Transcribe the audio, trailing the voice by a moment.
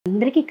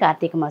అందరికీ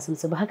కార్తీక మాసం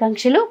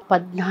శుభాకాంక్షలు.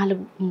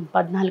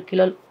 14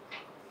 కిలోలు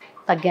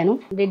తగ్గాను.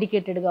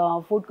 డెడికేటెడ్గా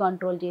ఫుడ్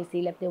కంట్రోల్ చేసి,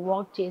 లేకపోతే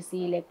వాక్ చేసి,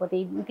 లేకపోతే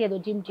ఇంకేదో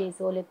జిమ్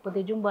చేసో,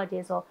 లేకపోతే జుంబా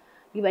చేసో,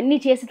 ఇవన్నీ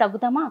చేసి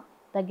తగ్గుతామా?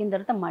 తగ్గిన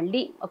తర్వాత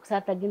మళ్ళీ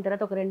ఒకసారి తగ్గిన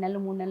తర్వాత ఒక 2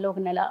 నెలలు, 3 నెలలు,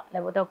 ఒక నెల,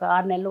 లేకపోతే ఒక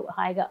 6 నెలలు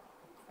హాయిగా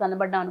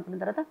కనబడ్డాం అనుకున్న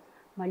తర్వాత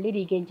మళ్ళీ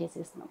రీగెయిన్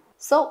చేసేస్తున్నాం.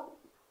 సో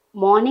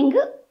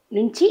మార్నింగ్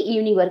నుంచి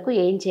ఈవినింగ్ వరకు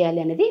ఏం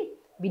చేయాలి అనేది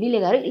వినీల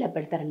గారు ఇలా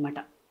పెడతారనమాట.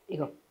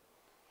 ఇగో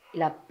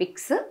ఇలా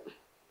పిక్స్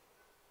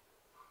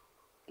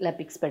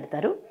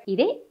పెడతారు.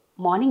 ఇదే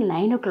morning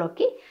 9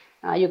 o'clockకి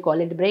you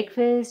call it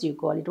breakfast, you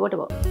call it what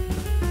ever.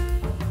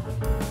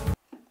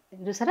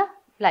 చూసారా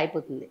ఇలా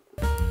అయిపోతుంది.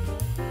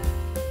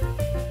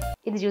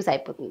 ఇది జ్యూస్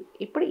అయిపోతుంది.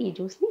 ఇప్పుడు ఈ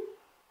జ్యూస్ని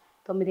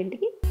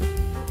 9ంటికి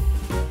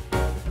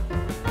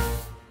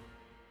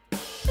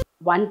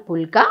 1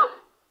 పుల్కా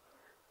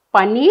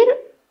పన్నీర్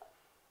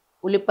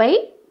ఉల్లిపాయ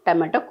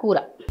టమాటో కూర,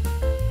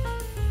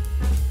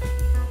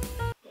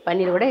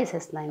 పన్నీర్ కూడా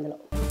వేసేస్తున్నా ఇందులో.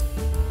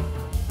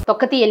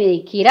 తొక్క తీయని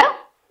కీర,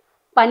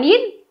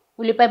 పన్నీర్,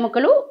 ఉల్లిపాయ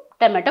ముక్కలు,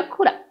 టమాటో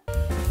కూర,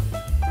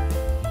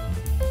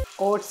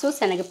 ఓట్స్,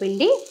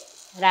 శనగపిండి,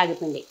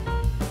 రాగిపిండి.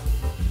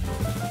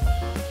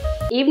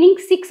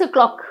 Evening 6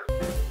 o'clock.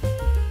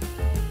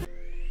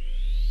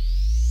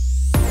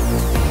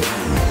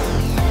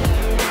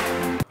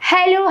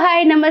 హలో,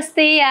 హాయ్,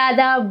 నమస్తే,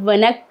 ఆదాబ్,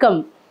 వనక్కం.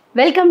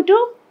 వెల్కమ్ టు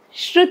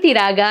శృతి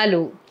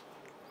రాగాలు.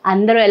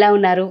 అందరూ ఎలా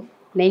ఉన్నారు?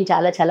 నేను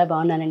చాలా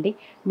బాగున్నానండి.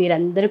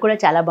 మీరందరూ కూడా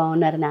చాలా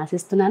బాగున్నారని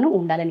ఆశిస్తున్నాను,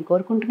 ఉండాలని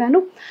కోరుకుంటున్నాను.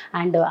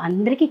 అండ్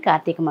అందరికీ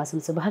కార్తీక మాసం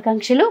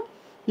శుభాకాంక్షలు.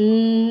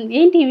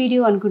 ఏంటి ఈ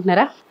వీడియో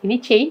అనుకుంటున్నారా? ఇది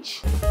చేంజ్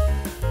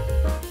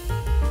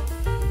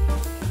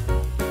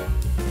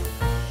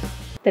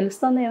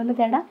తెలుస్తుందా? ఏమన్నా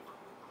తేడా?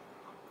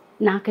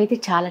 నాకైతే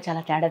చాలా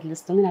తేడా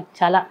తెలుస్తుంది. నాకు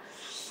చాలా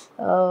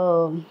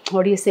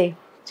ఒడిసే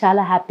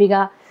చాలా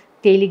హ్యాపీగా,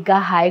 తేలిగ్గా,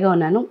 హాయిగా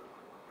ఉన్నాను.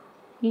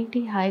 ఏంటి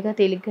హాయిగా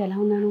తేలిగ్గా ఎలా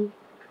ఉన్నాను?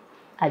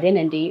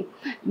 అదేనండి,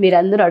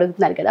 మీరందరూ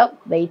అడుగుతున్నారు కదా,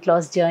 వెయిట్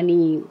లాస్ జర్నీ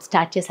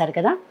స్టార్ట్ చేశారు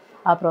కదా,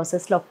 ఆ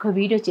ప్రాసెస్లో ఒక్క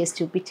వీడియో చేసి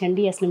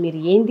చూపించండి. అసలు మీరు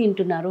ఏం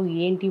తింటున్నారు,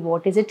 ఏంటి,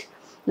 what is it?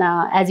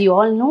 As you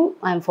all know,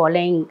 I'm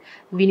following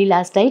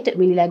వినీలాస్ diet.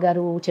 Vinila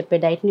గారు చెప్పే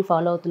డైట్ని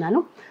ఫాలో అవుతున్నాను.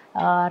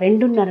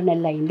 2.5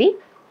 నెలలు అయింది.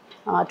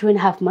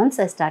 2.5 months.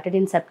 I started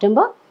in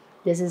September.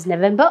 This is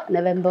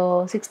November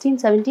 16th,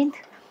 17th.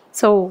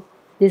 So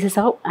this is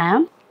how I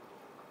am.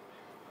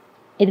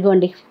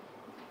 ఇదిగోండి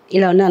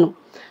ఇలా ఉన్నాను.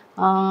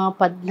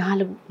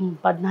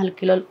 14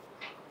 కిలోలు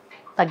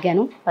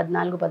తగ్గాను.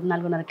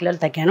 14.5 కిలోలు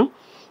తగ్గాను.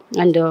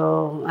 And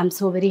I'm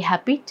so very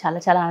happy.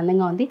 చాలా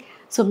ఆనందంగా ఉంది.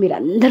 సో మీరు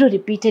అందరూ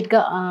రిపీటెడ్గా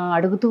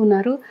అడుగుతూ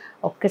ఉన్నారు,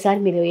 ఒక్కసారి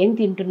మీరు ఏం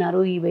తింటున్నారు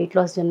ఈ వెయిట్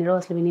లాస్ జర్నీలో,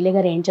 అసలు వినీల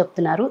గారు ఏం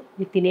చెప్తున్నారు,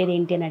 మీరు తినేది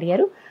ఏంటి అని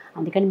అడిగారు.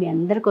 అందుకని మీ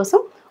అందరి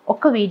కోసం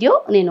ఒక్క వీడియో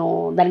నేను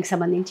దానికి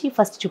సంబంధించి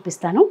ఫస్ట్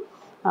చూపిస్తాను.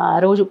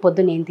 రోజు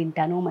పొద్దున్న ఏం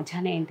తింటాను,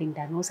 మధ్యాహ్నం ఏం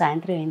తింటాను,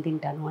 సాయంత్రం ఏం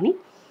తింటాను అని.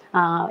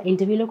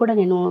 ఇంటర్వ్యూలో కూడా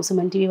నేను,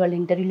 సుమన్ టీవీ వాళ్ళ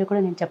ఇంటర్వ్యూలో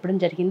కూడా నేను చెప్పడం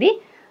జరిగింది,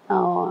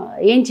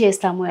 ఏం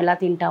చేస్తాము, ఎలా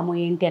తింటాము,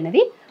 ఏంటి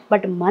అనేది.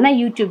 బట్ మన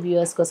యూట్యూబ్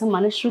వ్యూవర్స్ కోసం,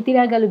 మన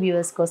శృతిరాగాలు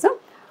వ్యూవర్స్ కోసం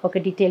ఒక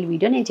డీటెయిల్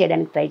వీడియో నేను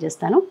చేయడానికి ట్రై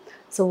చేస్తాను.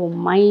 So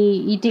my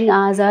eating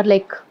hours are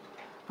like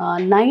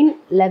 9,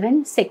 11,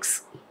 6.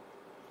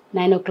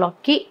 9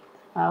 o'clockకి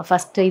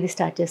first ఇది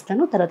స్టార్ట్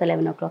చేస్తాను, తర్వాత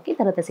 11 o'clockకి,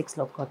 తర్వాత 6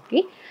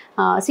 o'clockకి.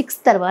 6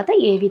 తర్వాత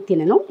ఏవి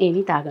తినను,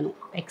 ఏవి తాగను,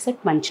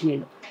 ఎక్సెప్ట్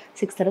మంచినీళ్ళు.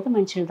 6 తర్వాత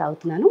మంచినీళ్ళు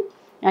తాగుతున్నాను.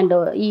 అండ్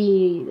ఈ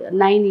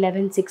 9,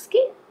 11,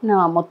 6కి నా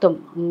మొత్తం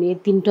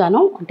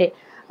తింటాను. అంటే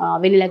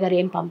వెనిలా గారు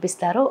ఏం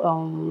పంపిస్తారో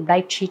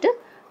డైట్ షీట్,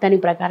 దాని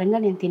ప్రకారంగా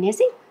నేను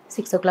తినేసి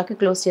 6 o'clockకి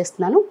క్లోజ్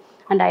చేస్తున్నాను.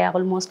 And I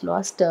almost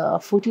last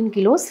 14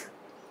 kilos.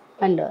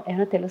 And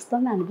ఏమైనా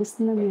తెలుస్తుందా,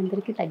 అనిపిస్తుందా మీ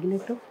అందరికీ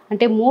తగ్గినట్టు?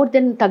 అంటే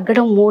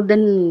మోర్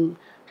దెన్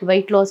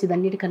వెయిట్ లాస్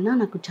ఇదన్నిటికన్నా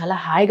నాకు చాలా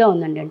హాయిగా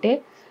ఉందండి. అంటే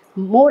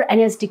మోర్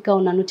ఎనర్జెటిక్గా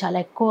ఉన్నాను, చాలా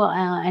ఎక్కువ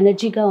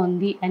ఎనర్జీగా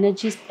ఉంది,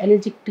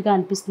 ఎనర్జెటిక్గా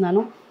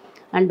అనిపిస్తున్నాను.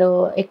 అండ్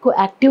ఎక్కువ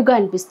యాక్టివ్గా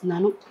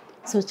అనిపిస్తున్నాను.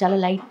 సో చాలా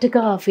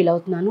లైట్గా ఫీల్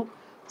అవుతున్నాను.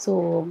 So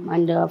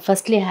and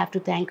firstly I have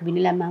to thank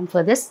Vinila ma'am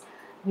for this.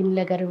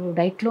 Vinila గారు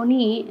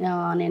డైట్లోని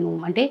నేను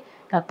అంటే,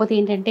 కాకపోతే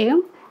ఏంటంటే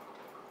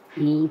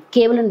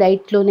కేవలం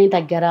డైట్లోనే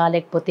తగ్గారా,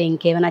 లేకపోతే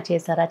ఇంకేమైనా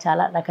చేశారా,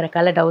 చాలా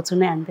రకరకాల డౌట్స్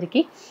ఉన్నాయి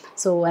అందరికీ.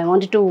 So I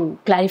wanted to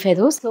clarify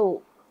those. So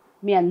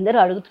మీ అందరూ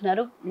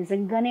అడుగుతున్నారు,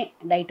 నిజంగానే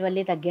డైట్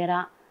వల్లే తగ్గారా,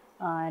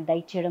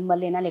 డైట్ చేయడం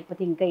వల్లేనా,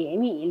 లేకపోతే ఇంకా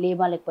ఏమీ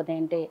లేవా, లేకపోతే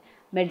అంటే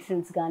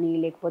మెడిసిన్స్ కానీ,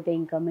 లేకపోతే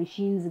ఇంకా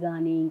మెషిన్స్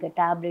కానీ, ఇంకా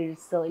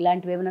ట్యాబ్లెట్స్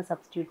ఇలాంటివి ఏమైనా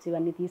సబ్స్టిట్యూట్స్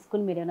ఇవన్నీ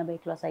తీసుకుని మీరు ఏమైనా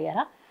వెయిట్ లాస్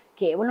అయ్యారా?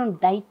 కేవలం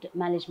డైట్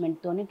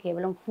మేనేజ్మెంట్తోనే,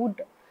 కేవలం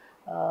ఫుడ్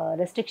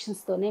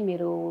రెస్ట్రిక్షన్స్తోనే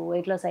మీరు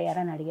వెయిట్ లాస్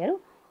అయ్యారా అని అడిగారు.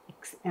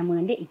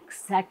 ఏమోనండి,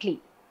 ఎగ్జాక్ట్లీ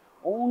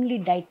ఓన్లీ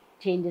డైట్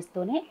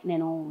చేంజెస్తోనే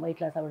నేను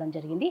వెయిట్ లాస్ అవ్వడం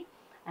జరిగింది.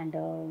 అండ్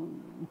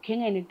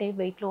ముఖ్యంగా ఏంటంటే,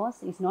 weight loss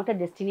is not a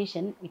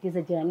destination, it is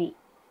a journey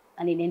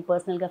అని నేను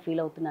పర్సనల్గా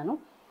ఫీల్ అవుతున్నాను.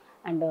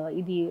 అండ్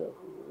ఇది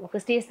ఒక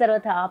స్టేజ్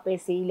తర్వాత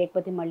ఆపేసి,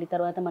 లేకపోతే మళ్ళీ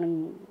తర్వాత మనం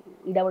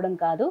ఇది అవ్వడం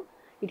కాదు.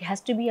 It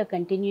has to be a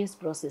continuous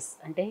process.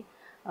 అంటే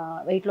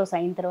వెయిట్ లాస్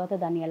అయిన తర్వాత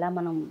దాన్ని ఎలా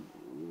మనం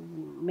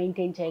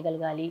మెయింటైన్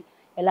చేయగలగాలి,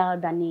 ఎలా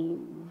దాన్ని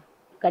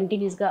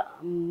కంటిన్యూస్గా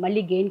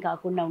మళ్ళీ గెయిన్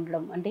కాకుండా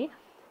ఉండడం. అంటే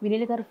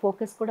వినీల గారి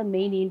ఫోకస్ కూడా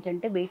మెయిన్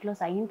ఏంటంటే, వెయిట్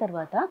లాస్ అయిన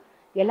తర్వాత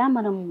ఎలా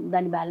మనం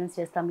దాన్ని బ్యాలెన్స్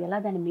చేస్తాం, ఎలా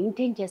దాన్ని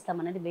మెయింటైన్ చేస్తాం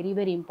అనేది వెరీ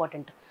వెరీ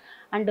ఇంపార్టెంట్.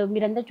 అండ్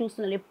మీరందరూ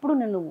చూస్తున్నారు, ఎప్పుడు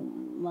నేను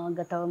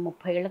గత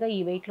 30 ఏళ్ళుగా ఈ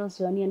వెయిట్ లాస్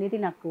జర్నీ అనేది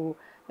నాకు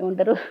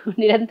ఏమంటారు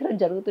నిరంతరం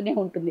జరుగుతూనే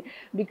ఉంటుంది.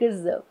 బికాజ్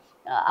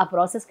ఆ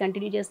ప్రాసెస్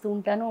కంటిన్యూ చేస్తూ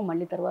ఉంటాను,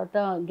 మళ్ళీ తర్వాత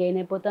గెయిన్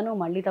అయిపోతాను,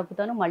 మళ్ళీ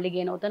తగ్గుతాను, మళ్ళీ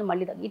గెయిన్ అవుతాను,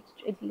 మళ్ళీ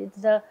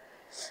ఇట్స్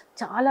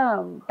చాలా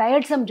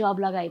టైర్డ్సమ్ జాబ్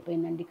లాగా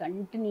అయిపోయిందండి.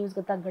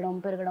 కంటిన్యూస్గా తగ్గడం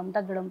పెరగడం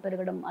తగ్గడం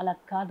పెరగడం అలా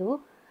కాదు.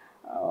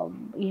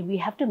 We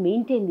have to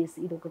maintain this.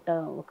 ఇది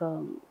ఒక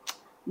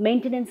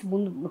మెయింటెనెన్స్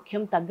ముందు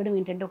ముఖ్యం. తగ్గడం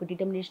ఏంటంటే ఒక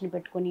డిటర్మినేషన్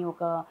పెట్టుకొని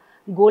ఒక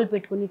గోల్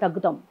పెట్టుకొని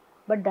తగ్గుతాం.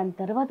 బట్ దాని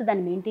తర్వాత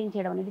దాన్ని మెయింటైన్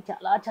చేయడం అనేది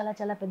చాలా చాలా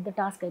చాలా పెద్ద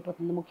టాస్క్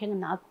అయిపోతుంది. ముఖ్యంగా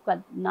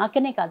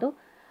నాకనే కాదు,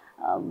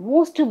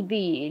 మోస్ట్ ఆఫ్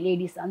ది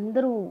లేడీస్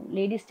అందరూ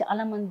లేడీస్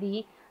చాలామంది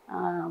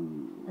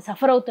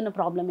సఫర్ అవుతున్న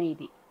ప్రాబ్లమే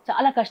ఇది.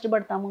 చాలా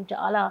కష్టపడతాము,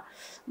 చాలా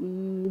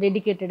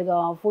డెడికేటెడ్గా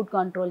ఫుడ్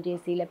కంట్రోల్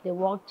చేసి, లేకపోతే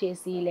వాక్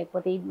చేసి,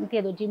 లేకపోతే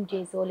ఇంకేదో జిమ్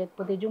చేసో,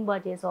 లేకపోతే జుంబా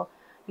చేసో,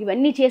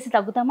 ఇవన్నీ చేసి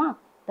తగ్గుతామా?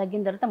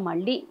 తగ్గిన తర్వాత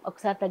మళ్ళీ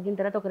ఒకసారి తగ్గిన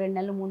తర్వాత ఒక 2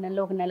 నెలలు, 3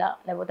 నెలలు, 1 నెల,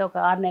 లేకపోతే ఒక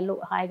 6 నెలలు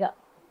హాయిగా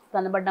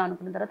కనబడ్డాం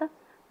అనుకున్న తర్వాత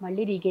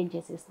మళ్ళీ రీగెయిన్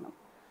చేసేస్తున్నాం.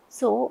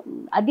 సో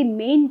అది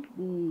మెయిన్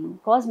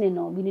కాజ్.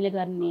 నేను వినీల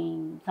గారిని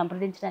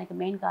సంప్రదించడానికి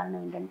మెయిన్ కారణం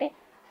ఏంటంటే,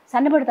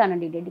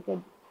 సన్నబడతానండి,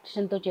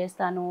 డెడికేషన్తో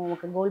చేస్తాను,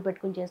 ఒక గోల్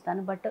పెట్టుకుని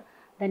చేస్తాను, బట్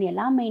దాన్ని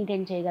ఎలా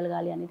మెయింటైన్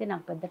చేయగలగాలి అనేది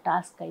నాకు పెద్ద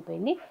టాస్క్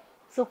అయిపోయింది.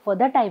 So for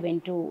that I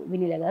went to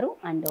వినీల గారు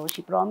అండ్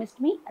షీ ప్రామిస్డ్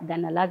మీ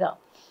దాన్ని అలాగా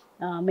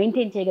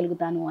మెయింటైన్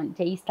చేయగలుగుతాను అని,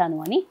 చేయిస్తాను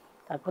అని.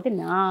 కాకపోతే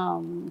నా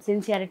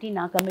సిన్సియారిటీ,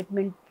 నా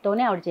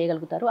కమిట్మెంట్తోనే ఆవిడ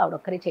చేయగలుగుతారు, ఆవిడ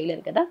ఒక్కరే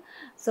చేయలేరు కదా.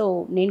 సో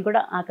నేను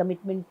కూడా ఆ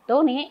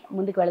కమిట్మెంట్తోనే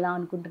ముందుకు వెళదాం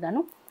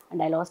అనుకుంటున్నాను.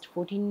 And I last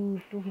 14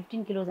 to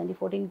 15 kilos అండి,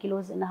 14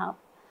 కిలోస్ అండ్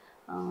హాఫ్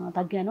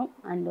తగ్గాను.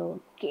 అండ్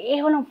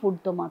కేవలం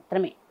ఫుడ్తో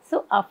మాత్రమే. సో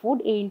ఆ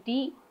ఫుడ్ ఏంటి,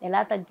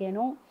 ఎలా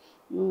తగ్గాను,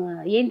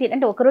 ఏంటి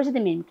అంటే ఒకరోజు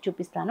నేను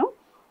చూపిస్తాను.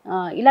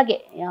 ఇలాగే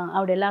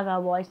ఆవిడ ఎలాగా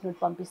వాయిస్ నోట్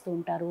పంపిస్తూ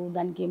ఉంటారు,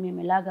 దానికి మేము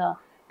ఎలాగా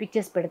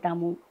పిక్చర్స్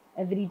పెడతాము,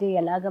 ఎవ్రీడే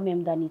ఎలాగ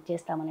మేము దాన్ని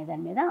చేస్తామనే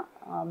దాని మీద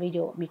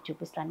వీడియో మీకు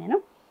చూపిస్తాను నేను.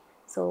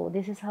 So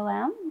this is how I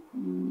am.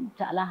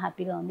 చాలా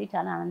హ్యాపీగా ఉంది,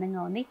 చాలా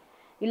ఆనందంగా ఉంది.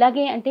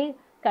 ఇలాగే అంటే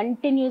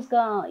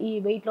కంటిన్యూస్గా ఈ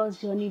వెయిట్ లాస్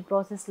జర్నీ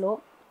ప్రాసెస్లో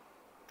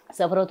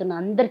సఫర్ అవుతున్న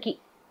అందరికీ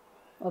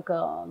ఒక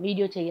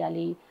వీడియో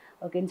చేయాలి,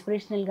 ఒక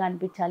ఇన్స్పిరేషనల్గా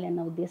అనిపించాలి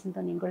అన్న ఉద్దేశంతో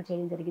నేను కూడా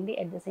చేయడం జరిగింది.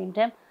 At the same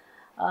time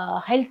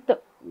health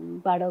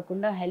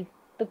పాడవకుండా,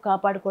 హెల్త్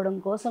కాపాడుకోవడం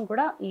కోసం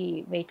కూడా ఈ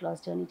వెయిట్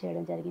లాస్ జర్నీ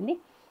చేయడం జరిగింది.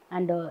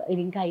 అండ్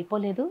ఇది ఇంకా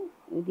అయిపోలేదు,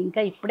 ఇది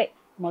ఇంకా ఇప్పుడే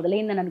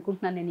మొదలైందని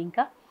అనుకుంటున్నాను నేను.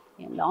 ఇంకా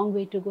లాంగ్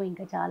వే టు గో,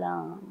 ఇంకా చాలా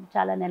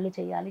చాలా నెలలు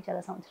చేయాలి,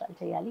 చాలా సంవత్సరాలు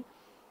చేయాలి.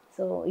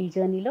 సో ఈ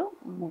జర్నీలో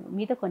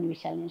మీతో కొన్ని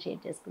విషయాలు నేను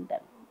షేర్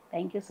చేసుకుంటాను.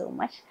 Thank you so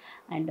much.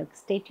 And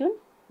stay tune.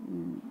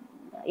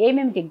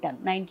 ఏమేమి తింటాను,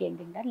 9కి ఏం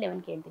తింటాను,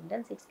 11కి ఏం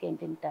తింటాను, 6కి ఏం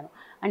తింటాను.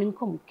 అండ్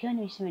ఇంకో ముఖ్యమైన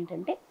విషయం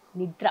ఏంటంటే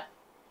నిద్ర.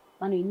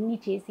 మనం ఇన్ని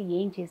చేసి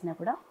ఏం చేసినా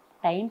కూడా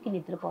టైంకి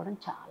నిద్రపోవడం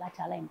చాలా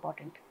చాలా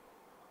ఇంపార్టెంట్.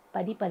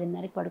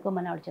 10-10:30కి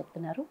పడుకోమని ఆవిడ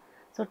చెప్తున్నారు.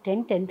 సో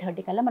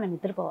 10-10:30 కల్లా మనం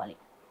నిద్రపోవాలి.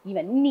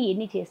 ఇవన్నీ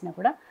ఎన్ని చేసినా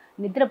కూడా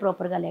నిద్ర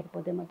ప్రాపర్గా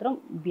లేకపోతే మాత్రం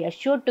B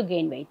assured to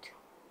gain weight.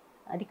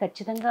 అది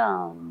ఖచ్చితంగా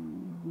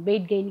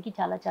వెయిట్ గెయిన్కి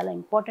చాలా చాలా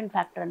ఇంపార్టెంట్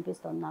ఫ్యాక్టర్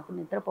అనిపిస్తుంది నాకు,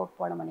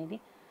 నిద్రపోకపోవడం అనేది.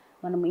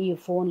 మనం ఈ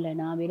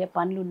ఫోన్లైనా వేరే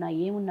పనులున్నా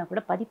ఏమున్నా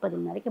కూడా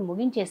 10-10:30కి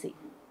ముగించేసి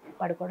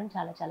పడుకోవడం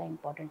చాలా చాలా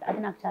ఇంపార్టెంట్. అది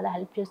నాకు చాలా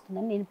హెల్ప్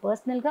చేస్తుందని నేను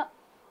పర్సనల్గా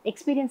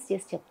ఎక్స్పీరియన్స్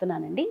చేసి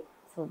చెప్తున్నానండి.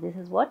 So this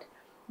is what.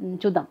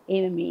 చూద్దాం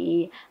ఏమేమి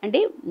అంటే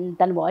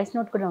తన వాయిస్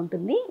నోట్ కూడా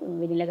ఉంటుంది,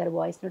 వినీల గారు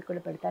వాయిస్ నోట్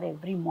కూడా పెడతారు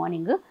ఎవ్రీ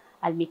మార్నింగ్,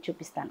 అది మీకు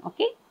చూపిస్తాను.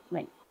 Okay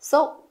well. సో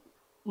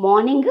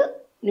మార్నింగ్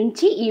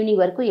నుంచి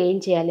ఈవినింగ్ వరకు ఏం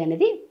చేయాలి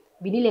అనేది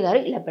వినీల గారు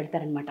ఇలా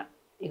పెడతారనమాట.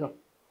 ఇగో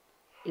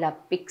ఇలా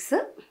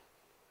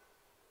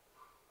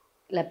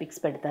పిక్స్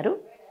పెడతారు.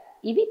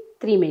 ఇవి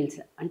 3 మీల్స్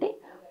అంటే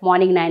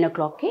మార్నింగ్ 9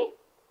 o'clockకి,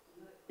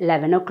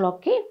 11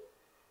 o'clockకి,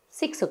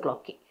 6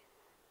 o'clockకి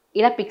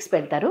ఇలా పిక్స్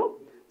పెడతారు.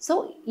 సో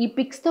ఈ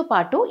పిక్స్తో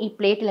పాటు ఈ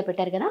ప్లేట్ ఇలా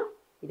పెట్టారు కదా,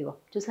 ఇదిగో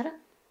చూసారా,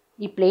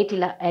 ఈ ప్లేట్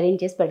ఇలా అరేంజ్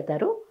చేసి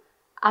పెడతారు.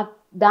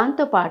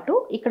 దాంతోపాటు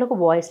ఇక్కడ ఒక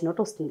వాయిస్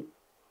నోట్ వస్తుంది.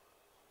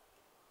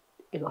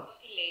 ఇదిగో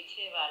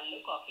లేచే వాళ్ళు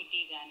కాఫీ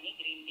టీ కానీ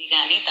గ్రీన్ టీ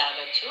కానీ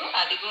తాగొచ్చు.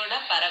 అది కూడా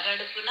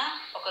పరగడుపున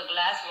ఒక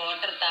గ్లాస్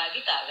వాటర్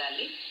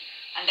తాగాలి.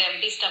 అంటే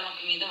ఎంటీ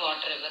స్టమక్ మీద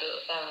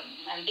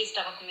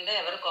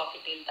ఎవరు కాఫీ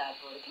టీలు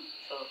తాగకూడదు.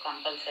 సో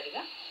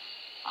కంపల్సరిగా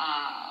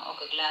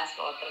ఒక గ్లాస్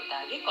వాటర్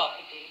తాగి,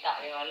 కాఫీ టీ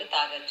తాగేవాళ్ళు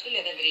తాగొచ్చు,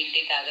 లేదా గ్రీన్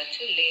టీ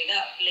తాగొచ్చు, లేదా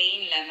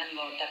plain lemon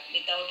water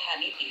without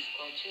honey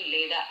తీసుకోవచ్చు,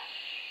 లేదా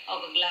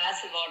ఒక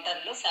గ్లాస్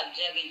వాటర్లో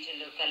సబ్జా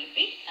గింజలు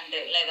కలిపి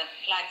లేదా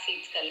ఫ్లాక్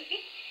సీడ్స్ కలిపి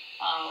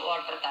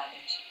వాటర్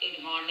తాగొచ్చు. ఇది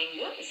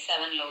మార్నింగ్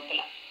 7 లోపల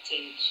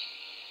చేయొచ్చు.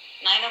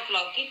 9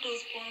 o'clockకి 2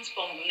 spoons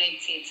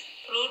పొమగ్రనేట్ సీడ్స్.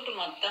 ఫ్రూట్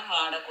మొత్తం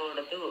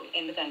వాడకూడదు,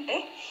 ఎందుకంటే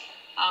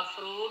ఆ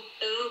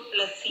ఫ్రూట్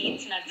ప్లస్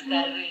సీడ్స్ నట్స్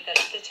క్యాలరీలు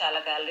కలిపితే చాలా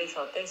క్యాలరీస్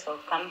అవుతాయి. సో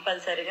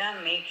కంపల్సరిగా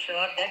make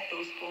sure that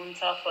 2 spoons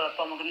of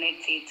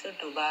pomegranate seeds,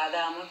 2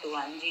 బాదాము, 2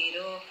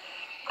 అంజీరు,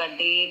 1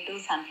 date,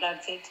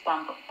 sunflower seeds,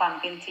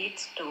 pumpkin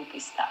seeds, 2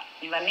 పిస్తా,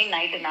 ఇవన్నీ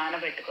నైట్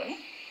నానబెట్టుకొని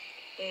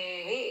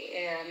ఇవి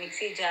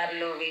మిక్సీ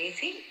జార్లో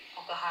వేసి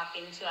ఒక 1/2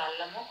 ఇంచు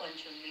అల్లము,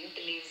 కొంచెం మింట్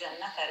లీవ్స్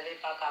అన్నా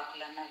కరివేపాకు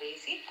ఆకులన్నా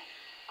వేసి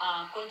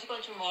కొంచెం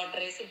కొంచెం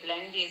వాటర్ వేసి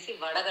బ్లెండ్ చేసి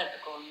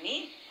వడగట్టుకొని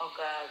ఒక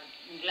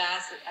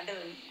గ్లాస్ అంటే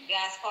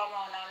గ్యాస్ ఫామ్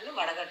అయిన వాళ్ళు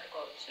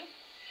వడగట్టుకోవచ్చు,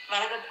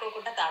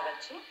 వడగట్టుకోకుండా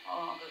తాగొచ్చు.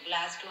 ఒక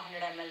glass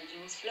 200 ml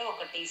జ్యూస్లో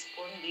 1 tea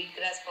spoon wheat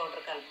grass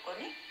powder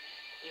కలుపుకొని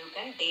you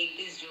can take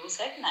this juice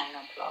at 9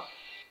 o'clock.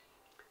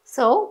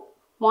 So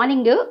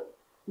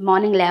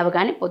morning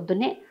లేవగానే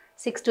పొద్దున్నే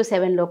 6 to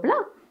 7 లోపల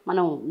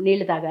మనం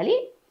నీళ్ళు తాగాలి.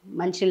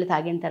 మంచి నీళ్ళు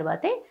తాగిన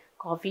తర్వాతే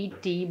coffee,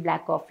 tea,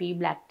 black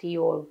tea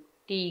O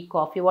T,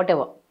 coffee,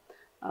 whatever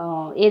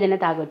ఏదైనా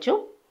తాగొచ్చు.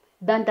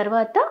 దాని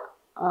తర్వాత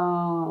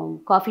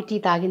కాఫీ, టీ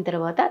తాగిన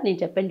తర్వాత నేను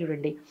చెప్పాను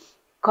చూడండి,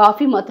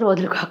 కాఫీ మాత్రం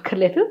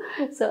వదులుకోక్కర్లేదు.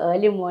 సో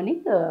ఎర్లీ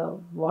మార్నింగ్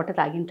వాటర్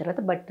తాగిన తర్వాత,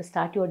 but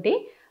start your day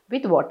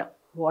with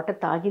water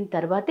తాగిన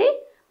తర్వాతే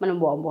మనం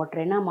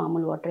వాటర్ అయినా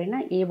మామూలు వాటర్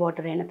అయినా ఏ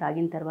వాటర్ అయినా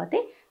తాగిన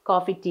తర్వాతే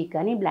కాఫీ, టీ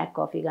కానీ బ్లాక్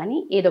కాఫీ కానీ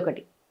ఏదో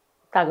ఒకటి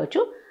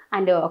తాగొచ్చు.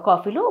 అండ్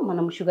కాఫీలో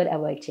మనం షుగర్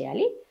అవాయిడ్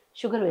చేయాలి,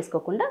 షుగర్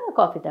వేసుకోకుండా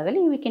కాఫీ తాగాలి.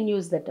 We can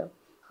use that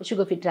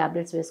sugar free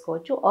tablets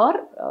వేసుకోవచ్చు, ఆర్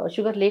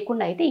షుగర్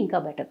లేకుండా అయితే ఇంకా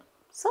బెటర్.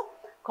 సో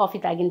కాఫీ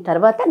తాగిన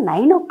తర్వాత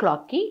 9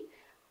 o'clockకి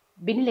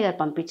బిన్నెలు గారు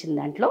పంపించిన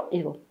దాంట్లో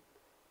ఇదిగో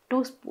 2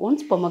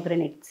 spoons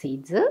pomegranate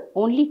seeds,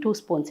 only 2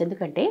 spoons.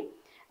 ఎందుకంటే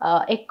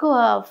ఎక్కువ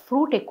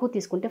ఫ్రూట్ ఎక్కువ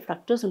తీసుకుంటే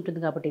ఫ్రక్టోస్ ఉంటుంది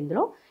కాబట్టి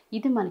ఇందులో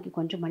ఇది మనకి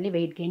కొంచెం మళ్ళీ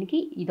వెయిట్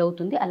గెయిన్కి ఇది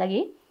అవుతుంది.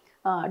 అలాగే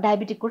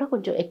డయాబెటిక్ కూడా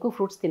కొంచెం ఎక్కువ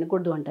ఫ్రూట్స్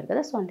తినకూడదు అంటారు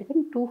కదా, సో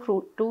అందుకని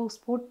 2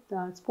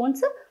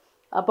 స్పూన్స్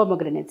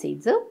పొమగ్రనేట్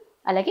సీడ్స్,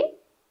 అలాగే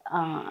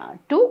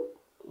 2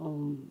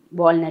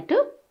 వాల్నట్,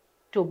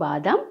 2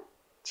 బాదాం,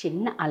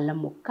 చిన్న అల్లం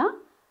ముక్క,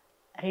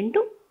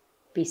 2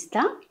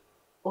 పిస్తా,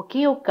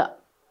 ఒకే ఒక్క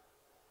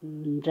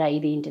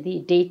ఇది ఏంటిది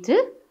డేట్,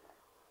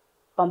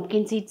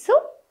 పంప్కిన్ సీడ్స్,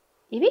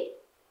 ఇవి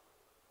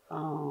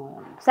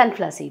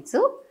సన్ఫ్లవర్ సీడ్స్.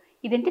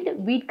 ఇదేంటంటే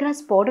వీట్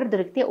గ్రాస్ పౌడర్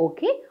దొరికితే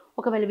ఓకే,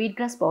 ఒకవేళ వీట్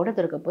గ్రాస్ పౌడర్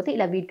దొరకకపోతే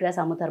ఇలా వీట్ గ్రాస్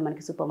అమ్ముతారు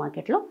మనకి సూపర్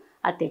మార్కెట్లో,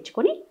 అది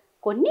తెచ్చుకొని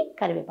కొన్ని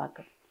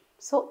కరివేపాకు.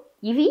 సో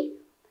ఇవి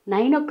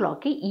 9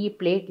 o'clockకి ఈ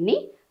ప్లేట్ని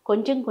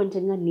కొంచెం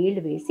కొంచెంగా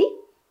నీళ్లు వేసి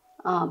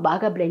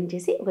బాగా బ్లెండ్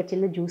చేసి ఒక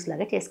చిన్న జ్యూస్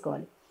లాగా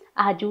చేసుకోవాలి.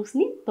 ఆ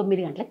జ్యూస్ని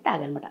 9 గంటలకు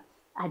తాగాలన్నమాట.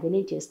 అదే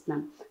నేను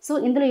చేస్తున్నాను. సో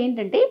ఇందులో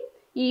ఏంటంటే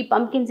ఈ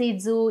పంప్కిన్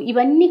సీడ్స్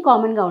ఇవన్నీ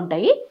కామన్గా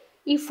ఉంటాయి.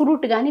 ఈ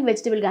ఫ్రూట్ కానీ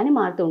వెజిటబుల్ కానీ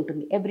మారుతూ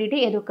ఉంటుంది. ఎవ్రీడే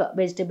ఏదో ఒక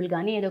వెజిటబుల్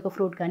కానీ ఏదో ఒక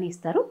ఫ్రూట్ కానీ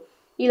ఇస్తారు.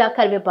 ఇలా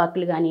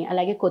కరివేపాకులు కానీ,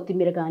 అలాగే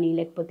కొత్తిమీర కానీ,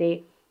 లేకపోతే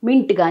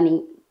మింట్ కానీ,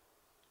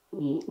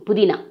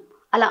 పుదీనా,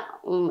 అలా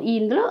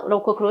ఇందులో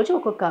ఒక్కొక్క రోజు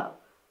ఒక్కొక్క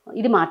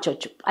ఇది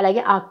మార్చవచ్చు.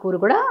 అలాగే ఆకుకూర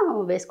కూడా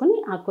వేసుకొని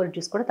ఆకుకూర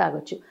జ్యూస్ కూడా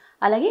తాగొచ్చు.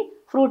 అలాగే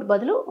ఫ్రూట్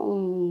బదులు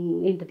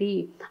ఏంటిది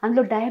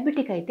అందులో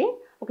డయాబెటిక్ అయితే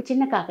ఒక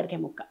చిన్న కాకరకాయ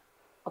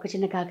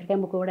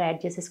ముక్క కూడా యాడ్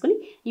చేసేసుకొని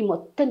ఈ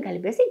మొత్తం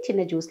కలిపేసి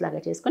చిన్న జ్యూస్ లాగా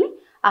చేసుకొని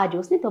ఆ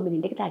జ్యూస్ని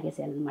 9ంటికి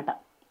తాగేసేయాలన్నమాట.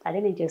 అదే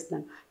నేను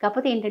చేస్తున్నాను.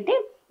 కాకపోతే ఏంటంటే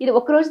ఇది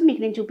ఒకరోజు మీకు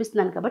నేను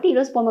చూపిస్తున్నాను కాబట్టి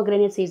ఈరోజు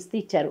పొమగ్రనేట్ సీడ్స్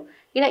ఇచ్చారు.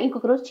 ఇలా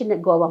ఇంకొక రోజు చిన్న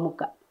గోవా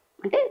ముక్క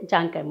అంటే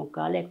జాంకాయ ముక్క,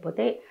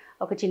 లేకపోతే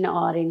ఒక చిన్న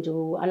ఆరెంజు,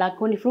 అలా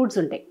కొన్ని ఫ్రూట్స్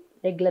ఉంటాయి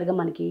రెగ్యులర్గా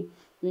మనకి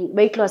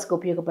వెయిట్ లాస్కి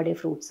ఉపయోగపడే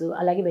ఫ్రూట్స్.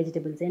 అలాగే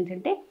వెజిటబుల్స్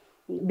ఏంటంటే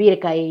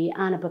బీరకాయ,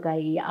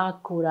 ఆనపకాయ,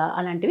 ఆకుకూర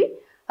అలాంటివి,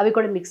 అవి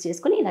కూడా మిక్స్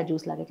చేసుకొని ఇలా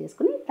జ్యూస్ లాగా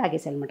చేసుకుని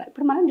తాగేసాలన్నమాట.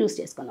 ఇప్పుడు మనం జ్యూస్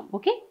చేసుకుందాం.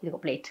 ఓకే, ఇది ఒక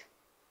ప్లేట్.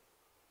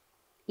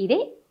 ఇదే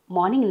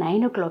morning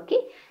 9 o'clockకి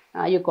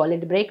you call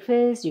it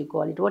breakfast, you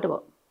call it what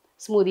ever,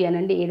 smoothie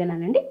అనండి, ఏదైనా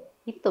అనండి.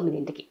 ఇది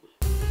 9ంటికి.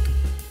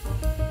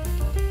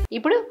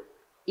 ఇప్పుడు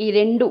ఈ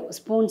 2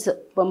 స్పూన్స్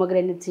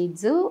పొమగ్రనేట్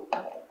సీడ్స్,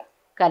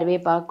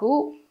 కరివేపాకు.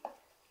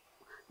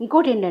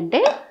 ఇంకోటి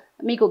ఏంటంటే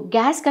మీకు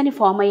గ్యాస్ కానీ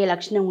ఫామ్ అయ్యే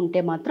లక్షణం ఉంటే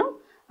మాత్రం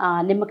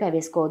నిమ్మకాయ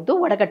వేసుకోవద్దు,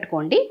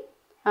 వడగట్టుకోండి.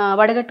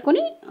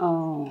 వడగట్టుకొని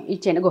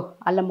ఇచ్చేయండి.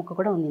 అల్లం ముక్క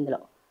కూడా ఉంది ఇందులో.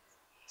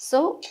 సో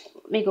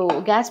మీకు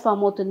గ్యాస్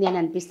ఫామ్ అవుతుంది అని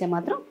అనిపిస్తే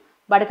మాత్రం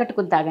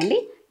వడగట్టుకుని తాగండి.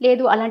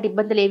 లేదు అలాంటి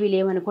ఇబ్బందులు ఏవీ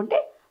లేవనుకుంటే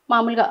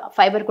మామూలుగా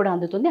ఫైబర్ కూడా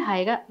అందుతుంది,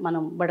 హాయిగా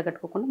మనం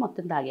వడగట్టుకోకుండా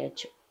మొత్తం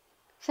తాగేయచ్చు.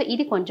 సో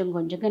ఇది కొంచెం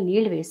కొంచెంగా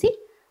నీళ్ళు వేసి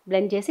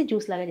బ్లెండ్ చేసి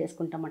జ్యూస్ లాగా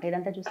చేసుకుంటాం అన్నమాట.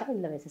 ఇదంతా జ్యూస్ లాగా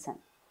ఇందులో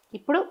వేసేసాను.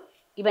 ఇప్పుడు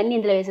ఇవన్నీ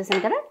ఇందులో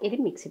వేసేసాను కదా, ఇది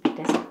మిక్సీ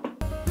పెట్టేసాను.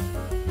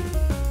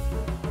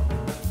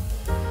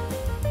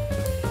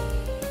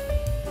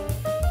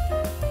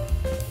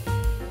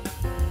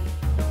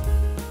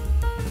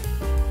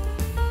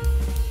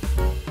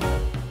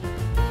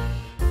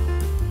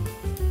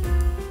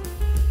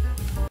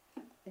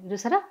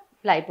 చూసారా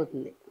ఇలా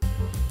అయిపోతుంది.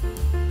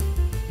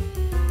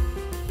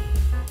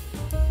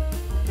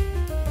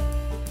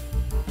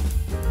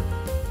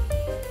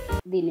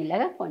 దీన్ని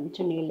ఇలాగా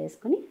కొంచెం నీళ్ళు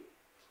వేసుకొని,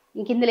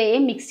 ఇంక ఇందులో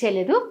ఏం మిక్స్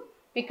చేయలేదు.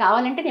 మీకు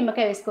కావాలంటే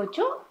నిమ్మకాయ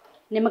వేసుకోవచ్చు,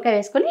 నిమ్మకాయ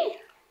వేసుకొని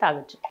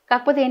తాగొచ్చు.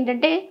 కాకపోతే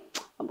ఏంటంటే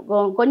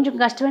కొంచెం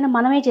కష్టమైన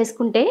మనమే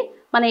చేసుకుంటే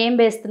మనం ఏం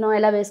వేస్తున్నాం,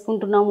 ఎలా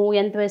వేసుకుంటున్నాము,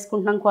 ఎంత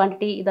వేసుకుంటున్నాం,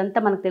 క్వాంటిటీ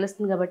ఇదంతా మనకు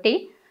తెలుస్తుంది కాబట్టి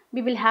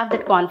we will have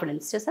that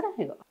confidence. చూసారా,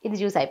 ఇది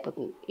జ్యూస్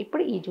అయిపోతుంది.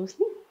 ఇప్పుడు ఈ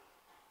జ్యూస్ని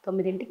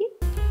 9ంటికి.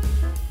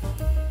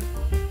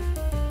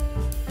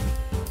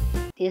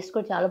 టేస్ట్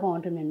కూడా చాలా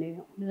బాగుంటుందండి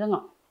నిజంగా.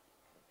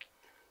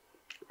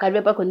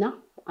 కరివేపాకు ఉందా,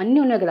 అన్నీ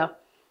ఉన్నాయి కదా,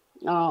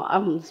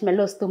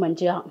 స్మెల్ వస్తూ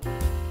మంచిగా.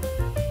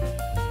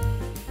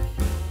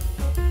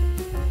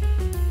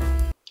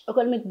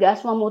 ఒకవేళ మీకు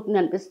గ్యాస్ ఫామ్ అవుతుంది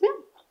అనిపిస్తే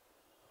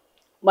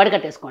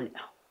వడకట్టేసుకోండి.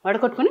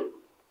 వడకట్టుకొని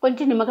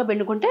కొంచెం నిమ్మకాయ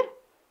పిండుకుంటే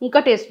ఇంకా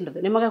టేస్ట్ ఉంటుంది.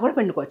 నిమ్మకాయ కూడా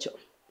పిండుకోవచ్చు.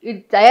 ఇది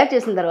తయారు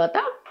చేసిన తర్వాత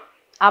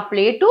ఆ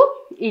ప్లేటు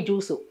ఈ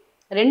జ్యూసు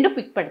 2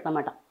 పిక్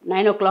పెడతామన్నమాట.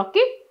 9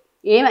 o'clockకి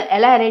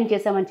ఎలా అరేంజ్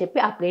చేసామని చెప్పి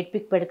ఆ ప్లేట్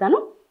పిక్ పెడతాను.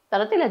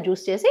 తర్వాత ఇలా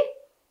జ్యూస్ చేసి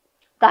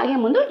తాగే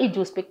ముందు ఈ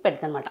జ్యూస్ పిక్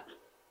పెడతాను అన్నమాట.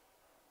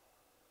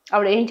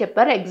 ఆవిడ ఏం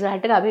చెప్పారో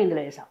ఎగ్జాక్ట్గా అవి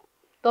ఇందులో వేసాం.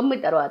 9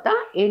 తర్వాత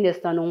ఏం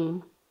చేస్తాను,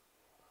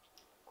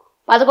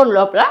 11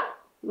 లోపల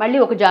మళ్ళీ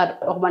ఒక జార్,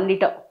 ఒక 1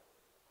 లీటర్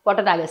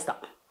వాటర్ తాగేస్తాం.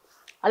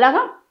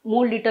 అలాగా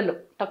 3 లీటర్లు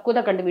తక్కువ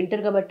తగ్గండి,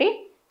 వింటర్ కాబట్టి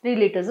 3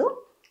 లీటర్స్,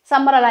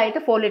 సమ్మర్ అలా అయితే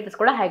 4 లీటర్స్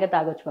కూడా హాయిగా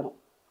తాగొచ్చు మనం.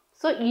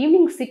 సో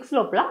ఈవినింగ్ 6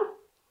 లోపల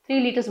 3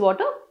 లీటర్స్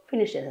వాటర్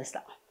ఫినిష్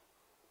చేసేస్తాం.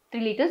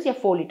 3 లీటర్స్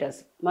 4 లీటర్స్,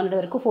 మొన్నటి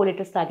వరకు 4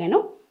 లీటర్స్ తాగాను.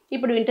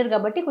 ఇప్పుడు వింటర్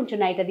కాబట్టి కొంచెం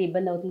నైట్ అది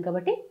ఇబ్బంది అవుతుంది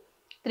కాబట్టి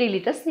 3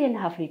 లీటర్స్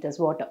 3.5 లీటర్స్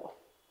వాటర్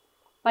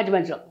మధ్య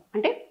మధ్యలో,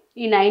 అంటే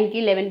ఈ 9కి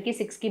 11కి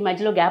 6కి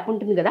మధ్యలో గ్యాప్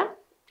ఉంటుంది కదా,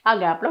 ఆ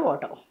గ్యాప్లో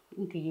వాటర్.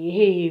 ఇంక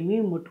ఏమీ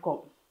ముట్టుకోం.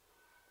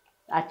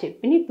 ఆ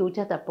చెప్పిని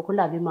తూచా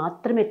తప్పకుండా అవి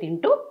మాత్రమే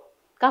తింటూ.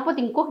 కాకపోతే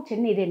ఇంకొక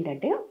చిన్న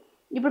ఇదేంటంటే,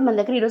 ఇప్పుడు మన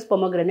దగ్గర ఈరోజు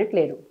పొమోగ్రానేట్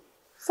లేదు,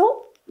 సో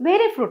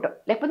వేరే ఫ్రూట్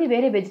లేకపోతే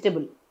వేరే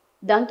వెజిటబుల్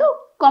దాంతో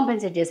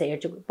కాంపెన్సేట్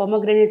చేసేయచ్చు.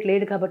 పొమోగ్రానేట్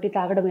లేదు కాబట్టి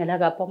తాగడం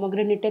ఎలాగా,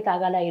 పొమోగ్రానేటే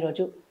తాగాలా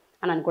ఈరోజు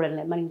అని అనుకోవడం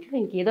లేదు. మన ఇంట్లో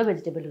ఇంకేదో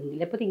వెజిటబుల్ ఉంది,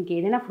 లేకపోతే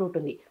ఇంకేదైనా ఫ్రూట్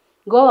ఉంది.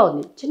 గోవా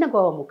ఉంది, చిన్న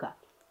గోవా ముక్క.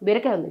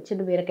 బీరకాయ ఉంది,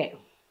 చిన్న బీరకాయ.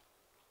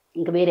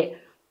 ఇంకా వేరే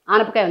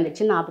ఆనపకాయ ఉంది,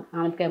 చిన్న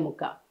ఆనపకాయ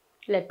ముక్క.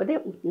 లేకపోతే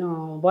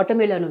వాటర్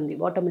మిలన్ ఉంది,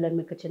 వాటర్ మిలన్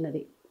ముక్క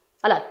చిన్నది.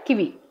 అలా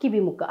కివి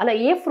ముక్క. అలా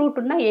ఏ ఫ్రూట్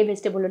ఉన్నా ఏ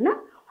వెజిటబుల్ ఉన్నా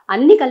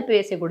అన్నీ కలిపి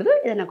వేసేయకూడదు,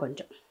 ఏదైనా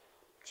కొంచెం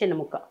చిన్న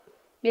ముక్క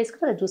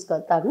వేసుకుని అది జ్యూస్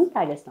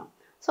తాగేస్తాం.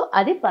 సో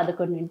అది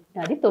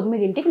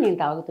 9ంటికి నేను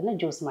తాగుతున్న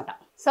జ్యూస్ అన్నమాట.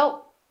 సో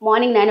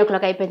మార్నింగ్ 9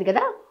 o'clock అయిపోయింది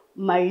కదా,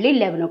 మళ్ళీ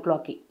 11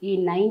 o'clockకి, ఈ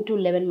 9 to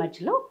 11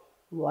 మధ్యలో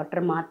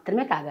వాటర్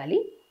మాత్రమే తాగాలి.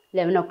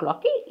 11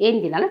 o'clockకి ఏం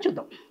తినాలో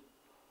చూద్దాం.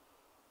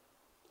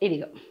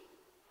 ఇదిగో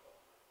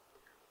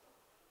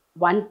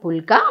 1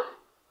 పుల్కా,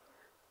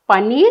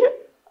 పన్నీర్,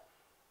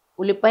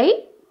 ఉల్లిపాయ,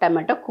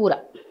 టమాటో కూర.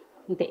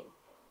 అంతే.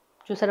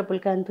 చూసారా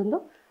పుల్కా ఎంత ఉందో,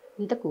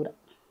 ఇంత కూర.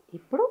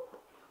 ఇప్పుడు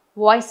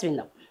వాయిస్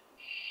విందాం.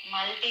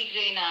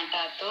 మల్టీగ్రెయిన్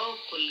ఆటాతో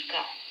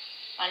పుల్కా.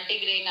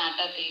 మల్టీగ్రెయిన్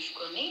ఆటా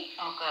తీసుకొని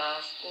ఒక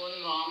స్పూన్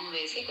వామ్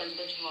వేసి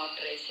కొంచెం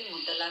వాటర్ వేసి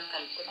ముద్దలా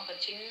కలుపుకొని ఒక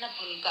చిన్న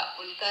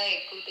పుల్కా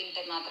ఎక్కువ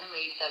తింటే మాత్రం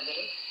wait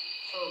తగ్గరు.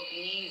 So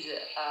please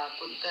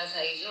phulka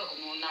size ఒక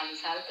 3-4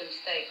 సార్లు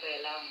తుడిస్తే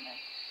అయిపోయేలా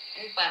ఉండాలి.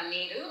 And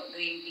paneer,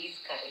 green peas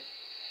curry,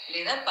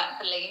 లేదా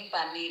ప్లెయిన్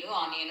పన్నీరు,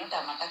 ఆనియన్,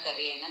 టమాటా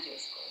కర్రీ అయినా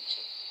చేసుకోవచ్చు.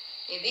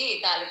 ఇది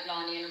తాలింపులో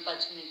ఆనియన్,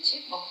 పచ్చిమిర్చి,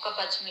 ఒక్క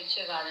పచ్చిమిర్చి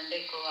వాడండి,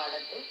 ఎక్కువ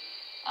వాడద్దు.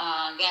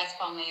 గ్యాస్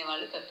ఫామ్ అయ్యే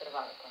వాళ్ళు పెప్పర్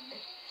వాడుకోండి.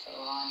 సో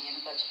ఆనియన్,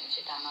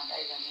 పచ్చిమిర్చి, టమాటా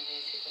ఇవన్నీ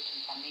వేసి కొంచెం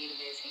పన్నీర్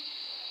వేసి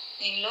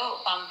దీనిలో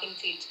పంకిన్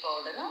సీడ్స్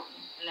పౌడరు,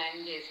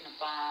 బ్లెండ్ చేసిన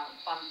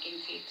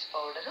పంకిన్ సీడ్స్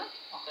పౌడరు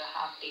ఒక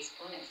 1/2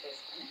 teaspoon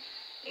వేసేసుకొని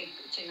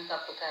చిన్న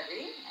కప్పు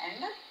కర్రీ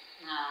అండ్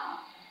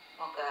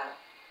ఒక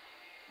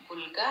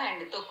పుల్కా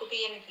అండ్ తొక్కు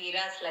తీయని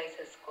కీరా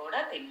స్లైసెస్ కూడా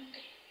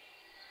తినండి.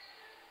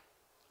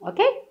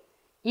 ఓకే,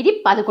 ఇది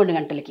 11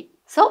 గంటలకి.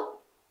 సో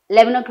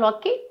 11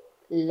 o'clockకి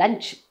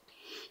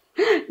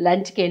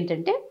లంచ్కి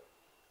ఏంటంటే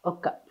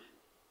ఒక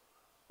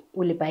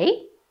ఉల్లిపాయ,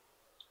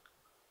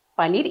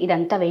 పన్నీర్,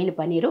 ఇదంతా వేయిన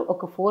పన్నీరు,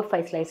 ఒక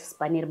 4-5 స్లైసెస్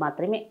పన్నీర్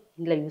మాత్రమే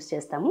ఇందులో యూస్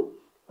చేస్తాము.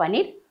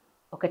 పన్నీర్,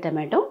 ఒక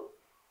టమాటో,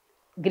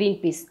 గ్రీన్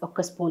పీస్,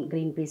 ఒక స్పూన్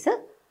గ్రీన్ పీస్,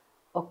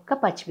 ఒక్క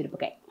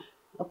పచ్చిమిరపకాయ.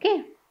 ఓకే,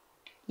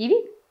 ఇవి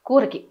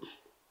కూరకి.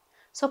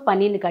 సో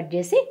పన్నీర్ని కట్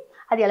చేసి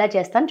అది ఎలా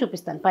చేస్తాను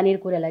చూపిస్తాను, పన్నీర్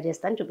కూర ఎలా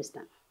చేస్తాను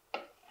చూపిస్తాను.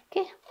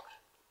 ఓకే,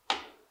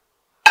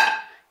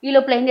 ఈ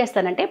లోపల ఏం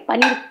చేస్తానంటే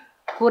పన్నీర్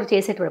కూర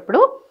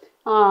చేసేటప్పుడు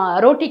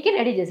రోటీకి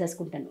రెడీ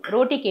చేసేసుకుంటాను.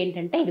 రోటీకి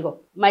ఏంటంటే ఇదిగో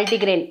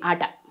మల్టీగ్రెయిన్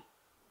ఆట,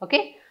 ఓకే,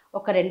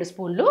 ఒక 2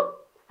 స్పూన్లు.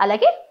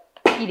 అలాగే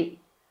ఇది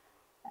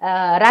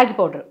రాగి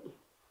పౌడర్,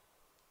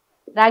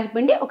 రాగి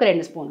పిండి ఒక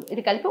 2 స్పూన్లు.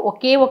 ఇది కలిపి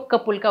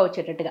ఒక్క పుల్కా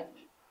వచ్చేటట్టుగా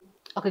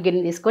ఒక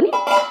గిన్నె తీసుకొని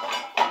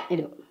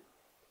ఇదిగో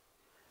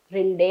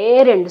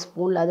 2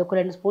 స్పూన్లు, అదొక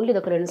 2 స్పూన్లు,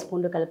 ఇదొక 2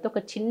 స్పూన్లు కలిపితే ఒక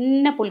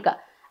చిన్న పుల్కా.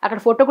 అక్కడ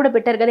ఫోటో కూడా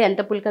పెట్టారు కదా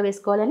ఎంత పుల్కా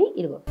వేసుకోవాలని.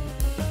 ఇదిగో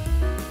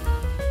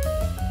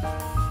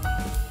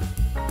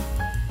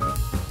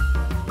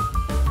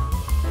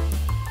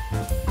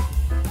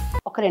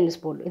ఒక 2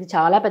 స్పూన్లు. ఇది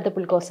చాలా పెద్ద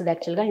పుల్కా వస్తుంది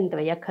యాక్చువల్గా, ఇంత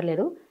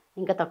వేయక్కర్లేదు,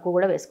 ఇంకా తక్కువ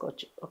కూడా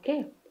వేసుకోవచ్చు. ఓకే,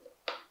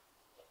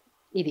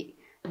 ఇది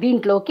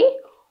దీంట్లోకి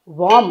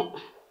వామ్,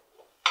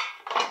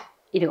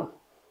 ఇదిగో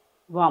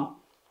వామ్.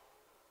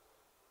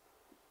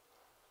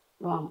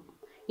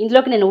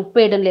 ఇందులోకి నేను ఉప్పు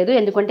వేయడం లేదు,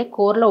 ఎందుకంటే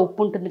కూరలో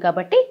ఉప్పు ఉంటుంది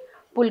కాబట్టి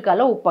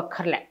పుల్కాలో ఉప్పు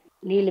అక్కర్లే.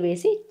 నీళ్ళు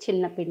వేసి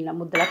చిన్న పిండిలా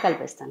ముద్దలా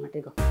కలిపేస్తాను అన్నమాట.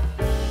 ఇదిగో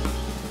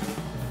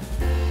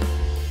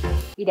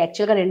ఇది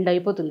యాక్చువల్గా 2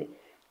 అయిపోతుంది.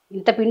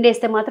 ఇంత పిండి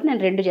వేస్తే మాత్రం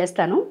నేను 2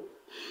 చేస్తాను.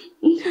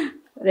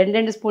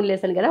 2 స్పూన్లు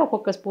వేసాను కదా,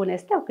 ఒక్కొక్క స్పూన్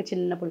వేస్తే ఒక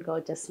చిన్న పుల్కా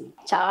వచ్చేస్తుంది.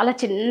 చాలా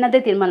చిన్నదే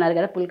తినమన్నారు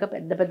కదా, పుల్కా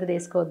పెద్దది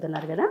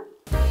వేసుకోవద్దన్నారు కదా.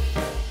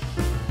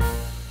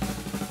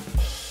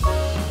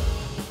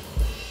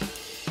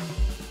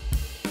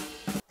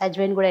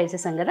 అజ్వైన్ కూడా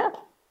వేసేసాం కదా,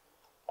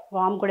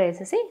 వామ్ కూడా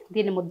వేసేసి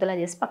దీన్ని ముద్దలా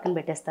చేసి పక్కన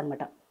పెట్టేస్తాను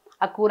అనమాట.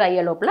 ఆ కూర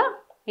అయ్యే లోపల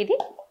ఇది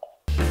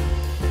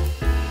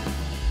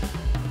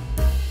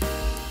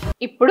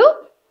ఇప్పుడు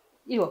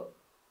ఇగో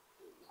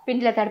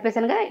పిండిలో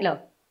తడిపేసాను కదా, ఇలా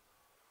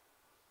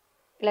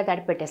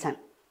తడిపి పెట్టేశాను.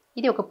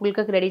 ఇది ఒక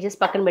పుల్కకి రెడీ చేసి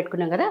పక్కన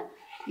పెట్టుకున్నాం కదా.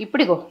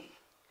 ఇప్పుడు ఇగో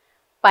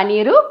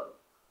పనీరు,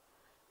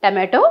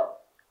 టమాటో,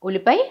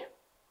 ఉల్లిపాయ,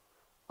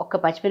 ఒక్క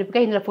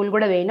పచ్చిమిరపకాయ, ఇందులో ఫుల్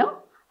కూడా వేయను,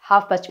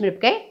 హాఫ్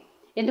పచ్చిమిరపకాయ.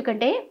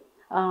 ఎందుకంటే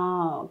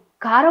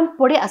కారం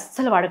పొడి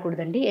అస్సలు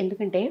వాడకూడదండి,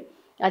 ఎందుకంటే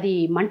అది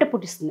మంట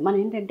పుట్టిస్తుంది. మనం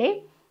ఏంటంటే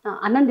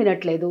అన్నం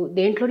తినట్లేదు,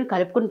 దేంట్లోనే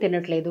కలుపుకొని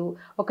తినట్లేదు,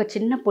 ఒక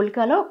చిన్న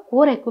పుల్కాలో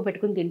కూర ఎక్కువ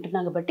పెట్టుకుని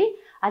తింటున్నాం కాబట్టి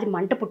అది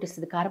మంట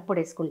పుట్టిస్తుంది కారం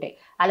పొడి వేసుకుంటే.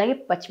 అలాగే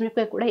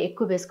పచ్చిమిరపకాయ కూడా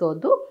ఎక్కువ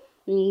వేసుకోవద్దు.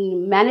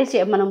 మేనేజ్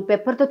మనం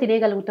పెప్పర్తో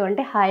తినేయగలుగుతాం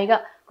అంటే హాయిగా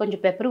కొంచెం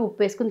పెప్పర్,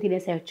 ఉప్పు వేసుకుని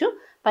తినేసేయచ్చు.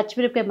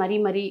 పచ్చిమిరపకాయ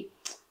మరీ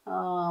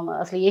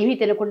అసలు ఏమీ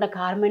తినకుండా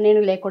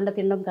కారమనేను లేకుండా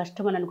తినడం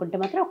కష్టం అని అనుకుంటే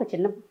మాత్రం ఒక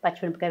చిన్న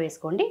పచ్చిమిరపకాయ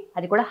వేసుకోండి,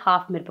 అది కూడా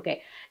హాఫ్ మిరపకాయ.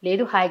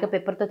 లేదు హాయిగా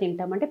పెప్పర్తో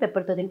తింటామంటే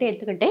పెప్పర్తో తింటే,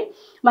 ఎందుకంటే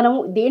మనం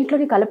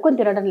దేంట్లోని కలుపుకొని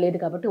తినడం లేదు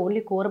కాబట్టి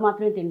ఓన్లీ కూర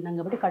మాత్రమే తింటున్నాం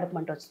కాబట్టి కడుపు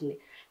మంట వస్తుంది,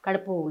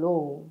 కడుపులో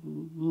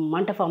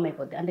మంట ఫామ్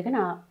అయిపోద్ది.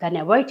 అందుకని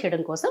దాన్ని అవాయిడ్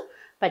చేయడం కోసం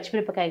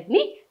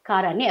పచ్చిమిరపకాయని,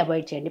 కారాన్ని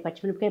అవాయిడ్ చేయండి.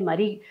 పచ్చిమిరపకాయ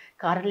మరీ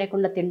కారం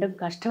లేకుండా తినడం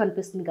కష్టం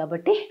అనిపిస్తుంది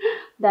కాబట్టి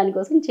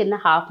దానికోసం చిన్న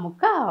హాఫ్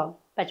ముక్క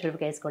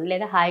పచ్చిమిరపకాయ వేసుకోండి,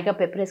 లేదా హాయిగా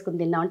పెప్పర్ వేసుకుని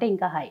తిన్నామంటే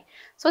ఇంకా హాయ్.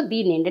 సో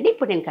దీన్ని ఏంటంటే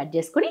ఇప్పుడు నేను కట్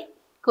చేసుకుని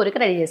కూరకి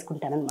రెడీ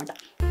చేసుకుంటాను అనమాట.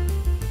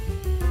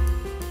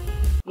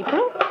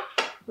 ఇప్పుడు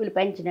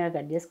ఉల్లిపాయని చిన్నగా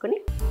కట్ చేసుకొని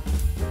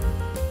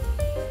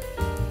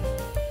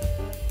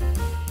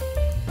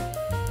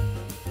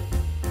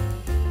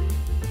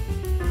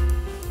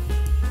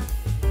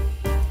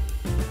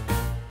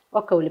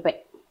ఒక్క ఉల్లిపాయ,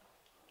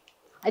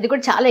 అది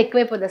కూడా చాలా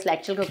ఎక్కువైపోద్ది అసలు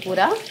యాక్చువల్గా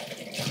కూర.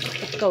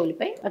 ఒక్క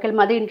ఉల్లిపాయ. ఒకవేళ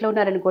మధు ఇంట్లో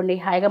ఉన్నారనుకోండి,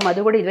 హాయిగా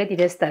మధు కూడా ఇవే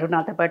తినేస్తారు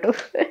నాతో పాటు,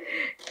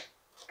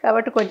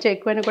 కాబట్టి కొంచెం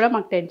ఎక్కువైనా కూడా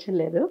మాకు టెన్షన్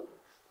లేదు,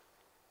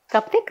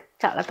 కాకపోతే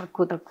చాలా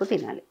తక్కువ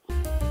తినాలి.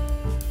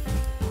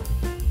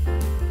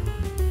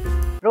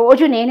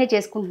 రోజు నేనే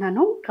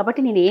చేసుకుంటున్నాను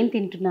కాబట్టి నేను ఏం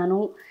తింటున్నాను,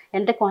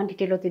 ఎంత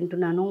క్వాంటిటీలో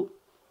తింటున్నాను,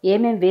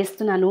 ఏమేమి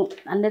వేస్తున్నాను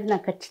అన్నది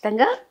నాకు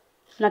ఖచ్చితంగా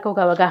ఒక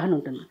అవగాహన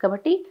ఉంటుంది.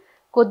 కాబట్టి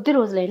కొద్ది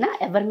రోజులైనా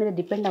ఎవరి మీద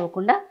డిపెండ్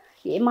అవ్వకుండా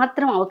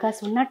ఏమాత్రం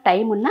అవకాశం ఉన్నా,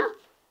 టైం ఉన్నా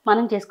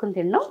మనం చేసుకుని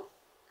తినడం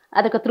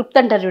అదొక తృప్తి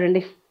అంటారు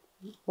చూడండి,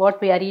 వాట్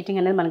వీఆర్ ఈటింగ్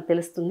అనేది మనకు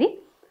తెలుస్తుంది.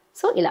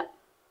 సో ఇలా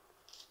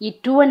ఈ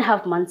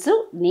 2.5 months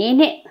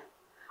నేనే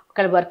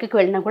ఒకవేళ వర్క్కి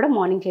వెళ్ళినా కూడా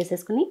మార్నింగ్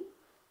చేసేసుకుని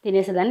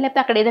తినేసేదాన్ని,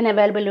 లేకపోతే అక్కడ ఏదైనా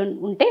అవైలబుల్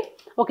ఉంటే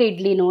ఒక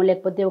ఇడ్లీనో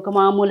లేకపోతే ఒక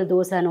మామూలు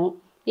దోశనో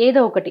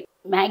ఏదో ఒకటి.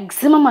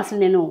 మ్యాక్సిమం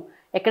అసలు నేను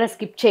ఎక్కడ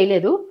స్కిప్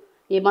చేయలేదు,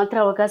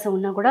 ఏమాత్రం అవకాశం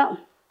ఉన్నా కూడా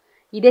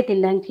ఇదే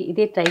తినడానికి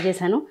ఇదే ట్రై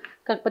చేశాను.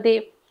 కాకపోతే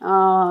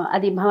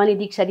అది భవానీ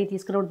దీక్ష అది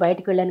తీసుకున్నప్పుడు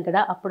బయటకు వెళ్ళాను కదా,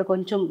 అప్పుడు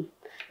కొంచెం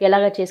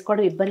ఎలాగ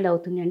చేసుకోవడం ఇబ్బంది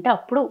అవుతుంది అంటే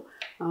అప్పుడు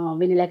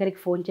వినిలేఖరికి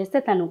ఫోన్ చేస్తే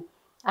తను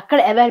అక్కడ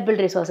అవైలబుల్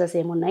రిసోర్సెస్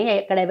ఏమున్నాయి,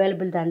 అక్కడ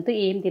అవైలబుల్ దాంతో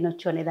ఏం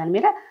తినొచ్చు అనే దాని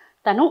మీద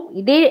తను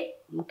ఇదే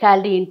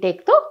క్యాలరీ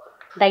ఇంటేక్తో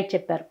డైట్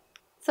చెప్పారు.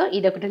 సో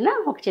ఇదొకటిన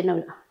ఒక చిన్న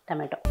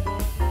టమాటో.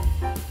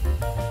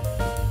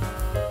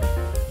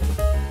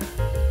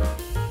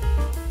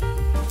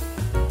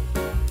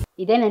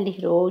 ఇదేనండి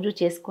రోజు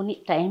చేసుకొని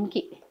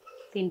టైంకి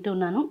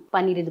తింటున్నాను.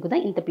 పన్నీర్ ఇది కూడా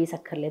ఇంత పీస్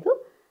అక్కర్లేదు,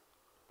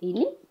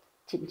 దీన్ని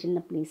చిన్న చిన్న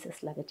పీసెస్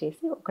లాగా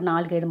చేసి ఒక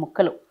 4-5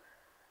 ముక్కలు,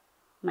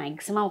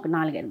 మ్యాక్సిమం ఒక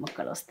 4-5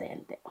 ముక్కలు వస్తాయి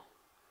అంతే.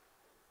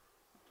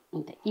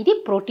 ఇది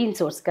ప్రోటీన్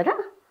సోర్స్ కదా,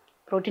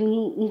 ప్రోటీన్.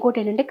 ఇంకోటి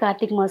ఏంటంటే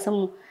కార్తీక మాసం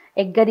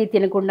ఎగ్ అది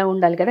తినకుండా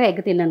ఉండాలి కదా,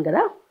 ఎగ్ తిన్నాను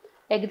కదా,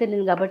 ఎగ్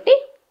తిన్నాను కాబట్టి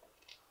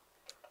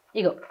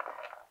ఇగో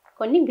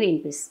కొన్ని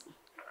గ్రీన్ పీస్.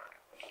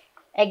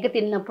 ఎగ్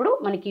తిన్నప్పుడు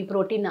మనకి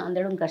ప్రోటీన్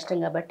అందడం కష్టం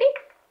కాబట్టి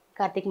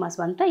కార్తీక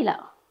మాసం అంతా ఇలా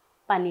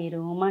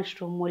పన్నీరు,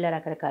 మష్రూమ్, ఇలా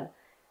రకరకాలు.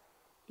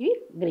 ఇవి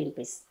గ్రీన్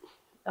పీస్.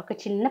 ఒక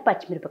చిన్న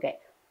పచ్చిమిరపకాయ,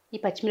 ఈ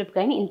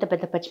పచ్చిమిరపకాయని ఇంత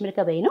పెద్ద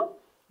పచ్చిమిరపకాయ వేయను,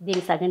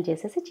 దీన్ని సగం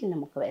చేసేసి చిన్న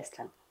ముక్క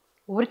వేస్తాను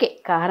ఊరికే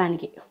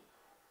కారానికి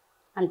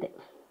అంతే.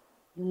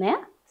 ఉన్నాయా?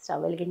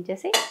 స్టవ్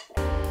వెలిగించేసి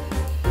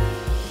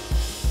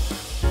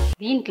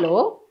దీంట్లో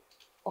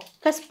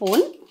ఒక్క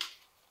స్పూన్,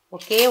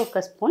 ఒకే ఒక్క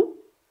స్పూన్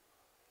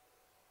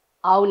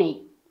ఆవు నెయ్యి,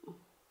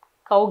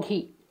 కౌ ఘీ,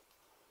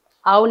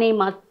 ఆవు నెయ్యి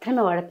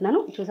మాత్రమే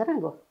వాడుతున్నాను. చూసారా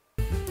అంగో,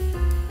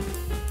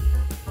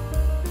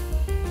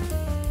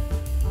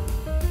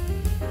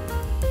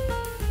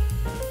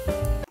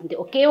 అంతే,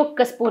 ఒకే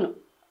ఒక్క స్పూను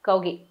కౌ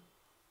ఘీ,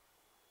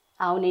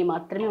 ఆవు నెయ్యి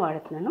మాత్రమే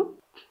వాడుతున్నాను.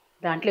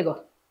 దాంట్లో ఇగో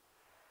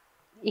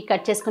ఈ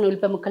కట్ చేసుకుని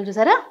ఉల్లిపాయ ముక్కలు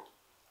చూసారా,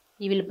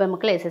 ఈ ఉల్లిపాయ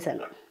ముక్కలు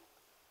వేసేసాను.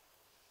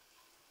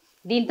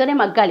 దీంతోనే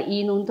మగ్గాలి, ఈ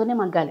నూనెతోనే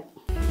మగ్గాలి.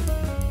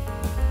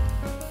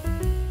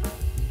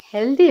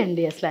 హెల్దీ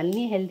అండి, అసలు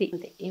అన్నీ హెల్దీ.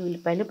 అంతే, ఈ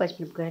ఉల్లిపాయలు,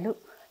 పచ్చిమిరపకాయలు,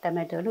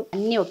 టమాటోలు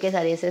అన్నీ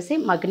ఒకేసారి వేసేసి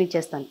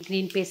మగ్గనిచ్చేస్తాను.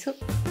 గ్రీన్ పీసు,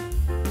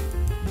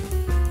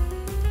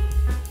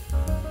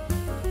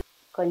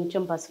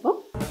 కొంచెం పసుపు,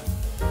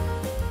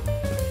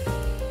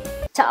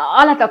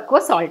 చాలా తక్కువ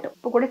సాల్ట్,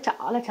 ఉప్పు కూడా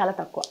చాలా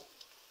తక్కువ,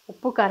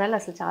 ఉప్పు కారాలు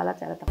అసలు చాలా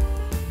తక్కువ.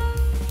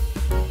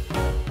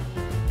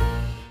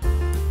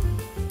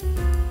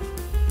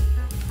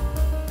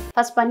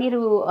 ఫస్ట్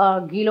పన్నీరు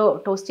ఘీలో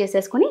టోస్ట్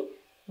చేసేసుకుని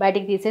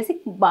బయటికి తీసేసి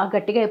బాగా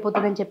గట్టిగా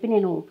అయిపోతుందని చెప్పి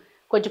నేను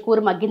కొంచెం కూర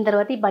మగ్గిన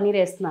తర్వాత ఈ పన్నీర్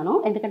వేస్తున్నాను.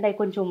 ఎందుకంటే అవి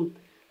కొంచెం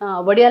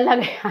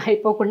వడియాల్లాగా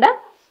అయిపోకుండా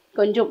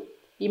కొంచెం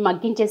ఈ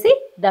మగ్గించేసి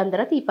దాని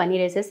తర్వాత ఈ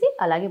పన్నీర్ వేసేసి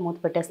అలాగే మూత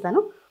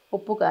పెట్టేస్తాను.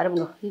 ఉప్పు కారం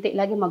అంతే,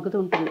 ఇలాగే మగ్గుతూ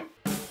ఉంటుంది.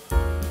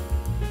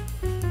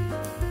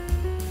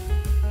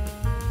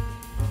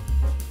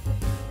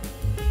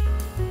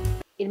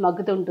 ఇది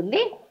మగ్గుతూ ఉంటుంది.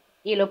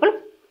 ఈ లోపల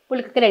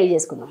పుల్కకి రెడీ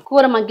చేసుకుందాం.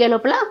 కూర మగ్గే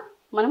లోపల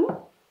మనము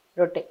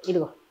రొట్టె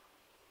ఇదిగో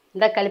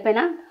ఇందాక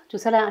కలిపైనా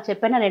చూసారా,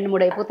 చెప్పైనా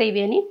 2-3 అయిపోతాయి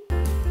ఇవి అని.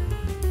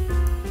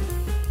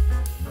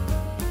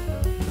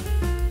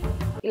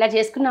 ఇలా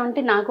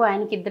చేసుకున్నామంటే నాకు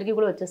ఆయనకి ఇద్దరికి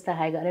కూడా వచ్చేస్తాయి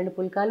హాయిగా. 2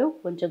 పుల్కాలు,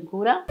 కొంచెం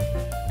కూర.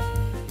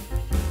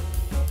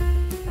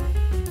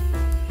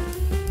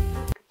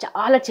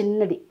 చాలా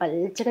చిన్నది,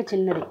 పల్చగా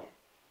చిన్నది.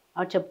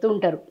 అవి చెప్తూ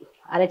ఉంటారు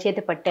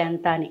అరచేతి పట్టే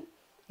అంత అని.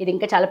 ఇది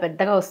ఇంకా చాలా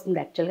పెద్దగా వస్తుంది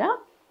యాక్చువల్గా.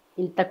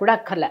 ఇంత కూడా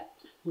అక్కర్లే,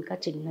 ఇంకా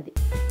చిన్నది.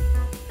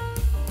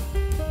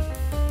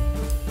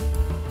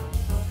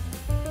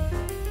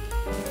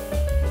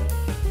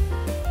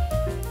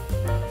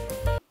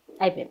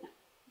 అయిపోయింది.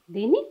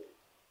 దీన్ని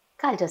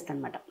కాల్చేస్తాను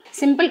అనమాట.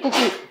 సింపుల్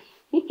కుకింగ్,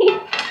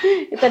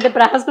 పెద్ద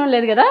ప్రహసనం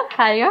లేదు కదా,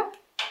 హాయిగా.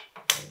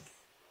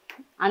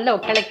 అందులో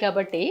ఒక్కళ్ళకి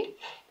కాబట్టి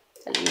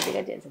చాలా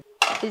నీట్గా చేసాను.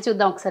 ఇది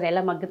చూద్దాం ఒకసారి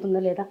ఎలా మగ్గుతుందో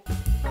లేదా.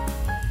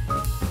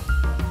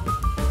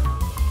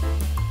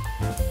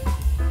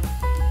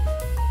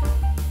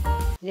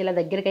 ఇది ఇలా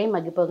దగ్గరికి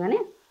మగ్గిపోగానే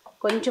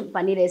కొంచెం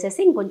పన్నీర్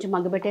వేసేసి ఇంకొంచెం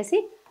మగ్గబెట్టేసి,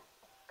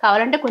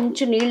 కావాలంటే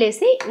కొంచెం నీళ్ళు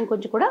వేసి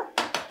ఇంకొంచెం కూడా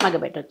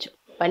మగ్గబెట్టవచ్చు.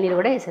 పన్నీర్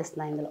కూడా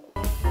వేసేస్తున్నాను ఇందులో.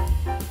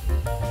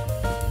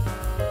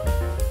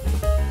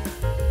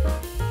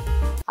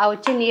 ఆ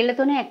వచ్చే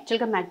నీళ్ళతోనే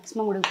యాక్చువల్గా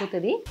మ్యాక్సిమం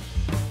ఉడికిపోతుంది.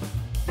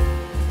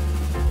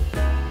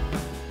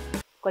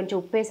 కొంచెం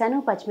ఉప్పు వేసాను,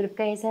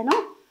 పచ్చిమిరపకాయ వేసాను,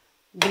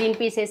 గ్రీన్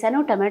పీస్ వేసాను,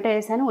 టమాటో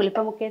వేసాను,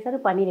 ఉల్లిపాయ ముక్క వేసాను,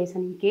 పన్నీర్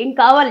వేసాను. ఇంకేం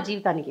కావాలి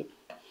జీవితానికి.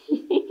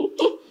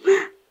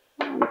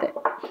 అంతే.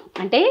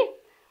 అంటే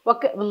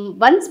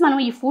వన్స్ మనం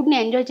ఈ ఫుడ్ని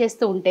ఎంజాయ్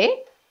చేస్తూ ఉంటే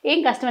ఏం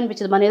కష్టం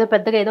అనిపించదు. మనం ఏదో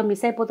పెద్దగా ఏదో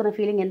మిస్ అయిపోతున్న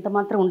ఫీలింగ్ ఎంత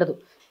మాత్రం ఉండదు.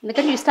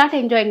 ఎందుకంటే యూ స్టార్ట్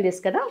ఎంజాయింగ్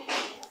దిస్ కదా.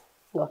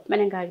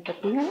 మనం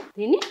కాగిపోతుంది కదా,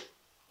 దీన్ని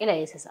ఇలా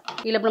వేసేసాం.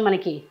 ఈ లోపల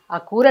మనకి ఆ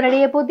కూర రెడీ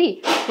అయిపోద్ది,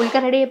 పుల్క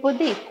రెడీ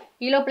అయిపోద్ది.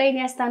 ఈ లోపల ఏం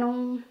చేస్తాను,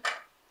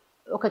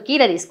 ఒక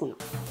కీర తీసుకున్నాం.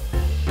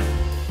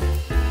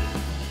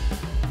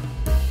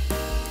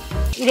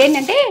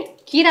 ఇదేంటంటే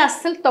కీర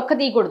అస్సలు తొక్క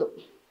తీయకూడదు.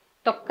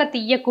 తొక్క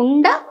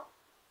తీయకుండా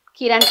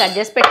కీరాని కట్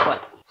చేసి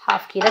పెట్టుకోవాలి.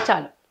 హాఫ్ కీర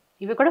చాలు.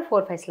 ఇవి కూడా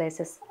 4-5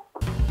 స్లైసెస్.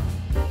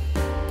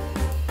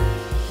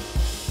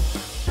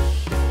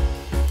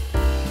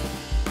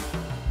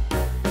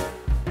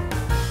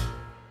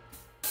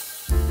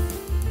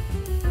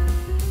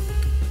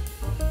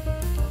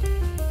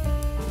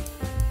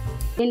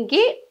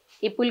 దీనికి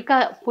ఈ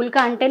పుల్క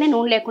అంటేనే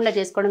నూనె లేకుండా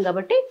చేసుకోవడం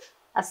కాబట్టి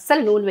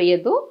అస్సలు నూనె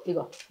వేయద్దు.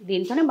 ఇగో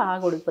దీంతోనే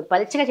బాగా ఉడికిపోద్ది.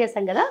 పల్చగా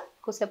చేస్తాం కదా,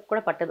 ఎక్కువసేపు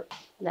కూడా పట్టదు,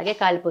 అలాగే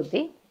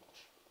కాలిపోద్ది.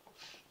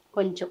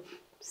 కొంచెం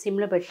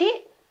సిమ్లో పెట్టి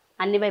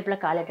అన్ని వైపులా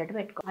కాలేటట్టు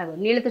పెట్టుకో. అవి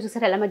నీళ్ళతో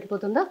చూసారు ఎలా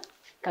మగ్గిపోతుందో.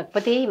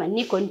 కాకపోతే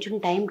ఇవన్నీ కొంచెం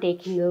టైం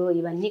టేకింగ్,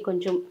 ఇవన్నీ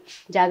కొంచెం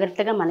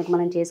జాగ్రత్తగా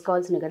మనం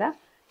చేసుకోవాల్సినవి కదా.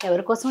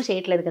 ఎవరి కోసం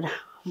చేయట్లేదు కదా,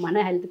 మన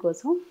హెల్త్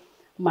కోసం,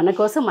 మన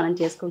కోసం మనం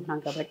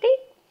చేసుకుంటున్నాం కాబట్టి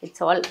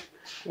ఇట్స్ ఆల్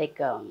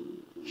లైక్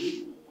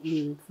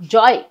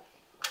జాయ్.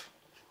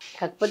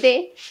 కాకపోతే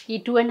ఈ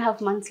 2.5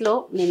 monthsలో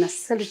నేను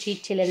అస్సలు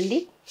చీట్ చేయలేదండి.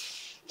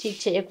 చీట్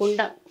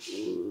చేయకుండా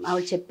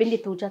ఆవిడ చెప్పింది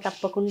తూచా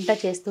తప్పకుండా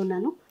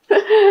చేస్తున్నాను.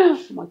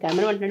 మా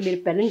కెమెరా అంటున్నాడు, మీరు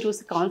పెన్ను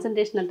చూసి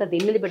కాన్సన్ట్రేషన్ అంతా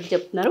దీని మీద పెట్టి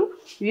చెప్తున్నారు,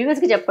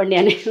 వ్యూవర్స్కి చెప్పండి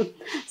అని.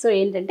 సో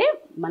ఏంటంటే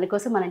మన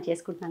కోసం మనం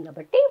చేసుకుంటున్నాం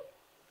కాబట్టి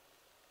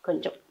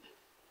కొంచెం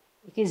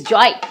ఇట్ ఈస్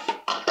జాయ్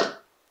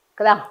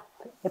కదా.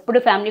 ఎప్పుడు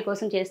ఫ్యామిలీ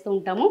కోసం చేస్తూ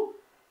ఉంటాము,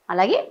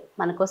 అలాగే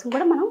మన కోసం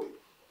కూడా మనం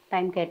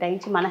టైం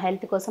కేటాయించి మన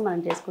హెల్త్ కోసం మనం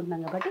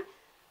చేసుకుంటున్నాం కాబట్టి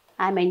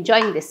ఐఎమ్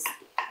ఎంజాయింగ్ దిస్.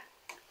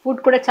 ఫుడ్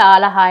కూడా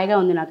చాలా హాయిగా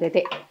ఉంది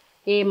నాకైతే.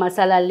 ఏ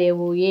మసాలాలు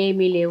లేవు,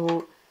 ఏమీ లేవు.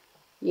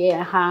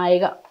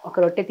 హాయిగా ఒక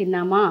రొట్టె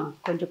తిన్నామా,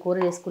 కొంచెం కూర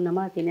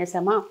చేసుకున్నామా,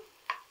 తినేసామా,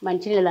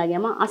 మంచినీళ్ళు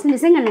తాగామా. అసలు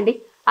నిజంగానండి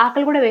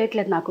ఆకలి కూడా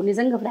వేయట్లేదు నాకు.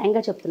 నిజంగా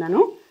ఫ్రాంక్గా చెప్తున్నాను,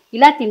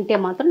 ఇలా తింటే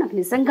మాత్రం నాకు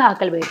నిజంగా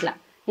ఆకలి వేయట్లా.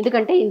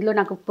 ఎందుకంటే ఇందులో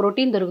నాకు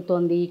ప్రోటీన్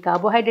దొరుకుతుంది,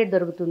 కార్బోహైడ్రేట్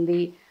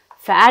దొరుకుతుంది,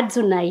 ఫ్యాట్స్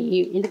ఉన్నాయి.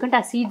 ఎందుకంటే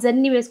ఆ సీడ్స్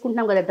అన్నీ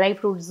వేసుకుంటున్నాం కదా, డ్రై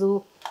ఫ్రూట్స్,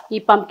 ఈ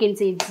పంప్కిన్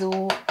సీడ్స్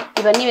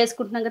ఇవన్నీ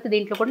వేసుకుంటున్నాం కదా.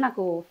 దీంట్లో కూడా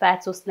నాకు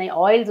ఫ్యాట్స్ వస్తున్నాయి,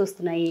 ఆయిల్స్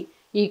వస్తున్నాయి.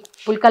 ఈ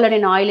పుల్కలో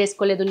నేను ఆయిల్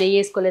వేసుకోలేదు, నెయ్యి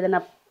వేసుకోలేదు అన్న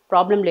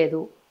ప్రాబ్లం లేదు,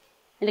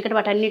 ఎందుకంటే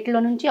వాటన్నిటిలో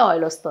నుంచి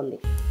ఆయిల్ వస్తుంది.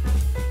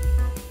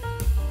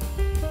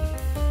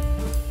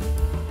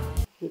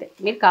 అంతే.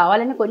 మీరు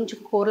కావాలని కొంచెం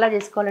కూరలా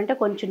చేసుకోవాలంటే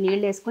కొంచెం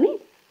నీళ్ళు వేసుకుని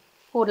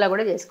కూరలా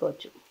కూడా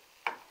చేసుకోవచ్చు.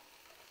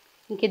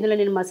 ఇంకెందులో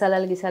నేను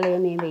మసాలాలు గిసాలు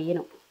ఏమి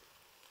వేయను.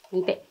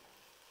 అంతే.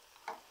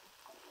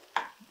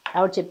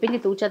 ఆవిడ చెప్పింది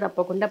తూచా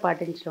తప్పకుండా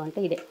పాటించడం అంటే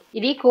ఇదే.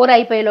 ఇది కూర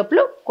అయిపోయే లోపల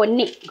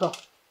కొన్ని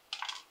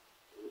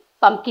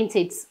పంప్కిన్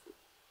సీడ్స్,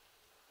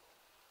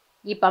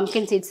 ఈ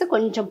పంప్కిన్ సీడ్స్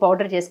కొంచెం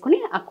పౌడర్ చేసుకుని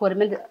ఆ కూర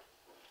మీద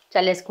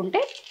చల్లేసుకుంటే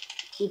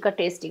ఇంకా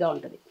టేస్టీగా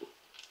ఉంటుంది.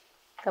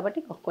 కాబట్టి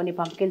కొన్ని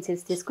పంప్కిన్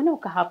సీడ్స్ తీసుకుని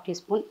ఒక హాఫ్ టీ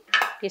స్పూన్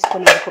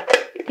వరకు,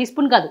 టీ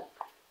స్పూన్ కాదు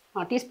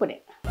టీ స్పూనే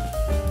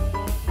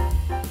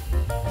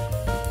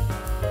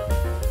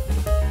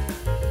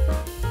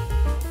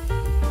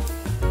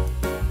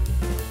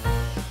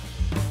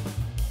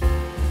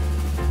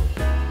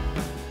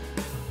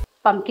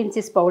పంప్కిన్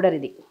సీడ్స్ పౌడర్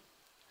ఇది.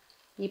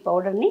 ఈ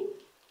పౌడర్ని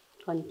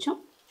కొంచెం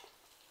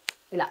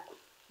ఇలా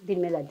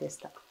దీని మీద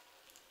అద్దేస్తా,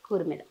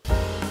 కూర మీద.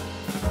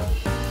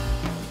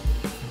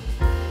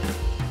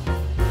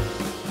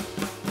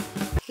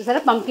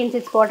 చూసారా పంప్కిన్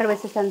సీడ్స్ పౌడర్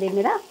వేసేస్తాను దీని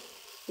మీద.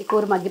 ఈ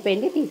కూర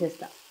మగ్గిపోయింది,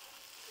 తీసేస్తా.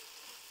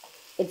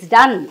 It's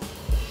done.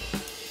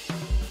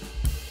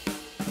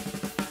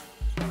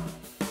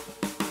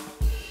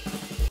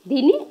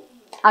 దీన్ని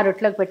ఆ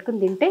రొట్టెలోకి పెట్టుకుని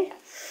తింటే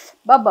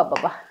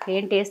బాబా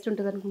ఏం టేస్ట్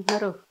ఉంటుంది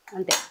అనుకుంటున్నారు.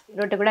 అంతే,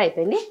 రొట్టె కూడా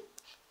అయిపోయింది.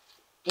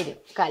 ఇది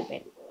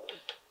కాలిపోయింది.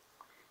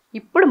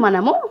 ఇప్పుడు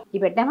మనము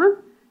ఇవి పెట్టామా,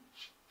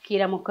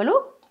 కీర ముక్కలు,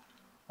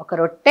 ఒక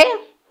రొట్టె,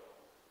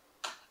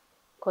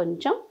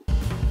 కొంచెం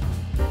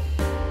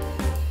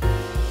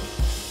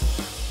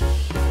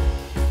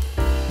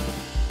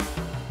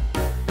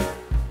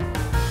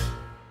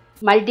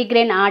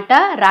మల్టీగ్రెయిన్ ఆట,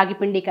 రాగి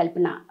పిండి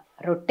కలిపిన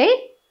రొట్టె,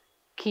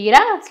 కీర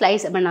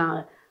స్లైస్ మన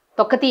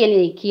తొక్క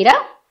తీయని కీర,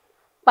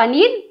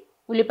 పనీర్,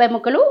 ఉల్లిపాయ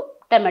ముక్కలు,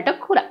 టమాటో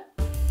కూర.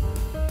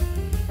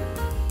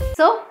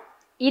 సో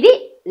ఇది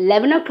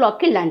 11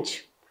 o'clockకి లంచ్.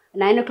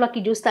 9 o'clockకి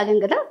జ్యూస్ తాగాం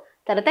కదా,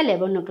 తర్వాత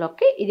 11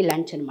 o'clockకి ఇది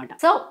లంచ్ అనమాట.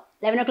 సో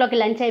 11 o'clockకి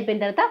లంచ్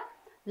అయిపోయిన తర్వాత,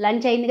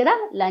 లంచ్ అయింది కదా,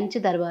 లంచ్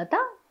తర్వాత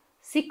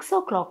 6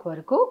 o'clock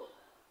వరకు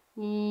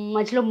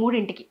మధ్యలో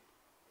 3ంటికి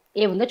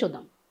ఏముందో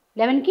చూద్దాం.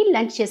 11కి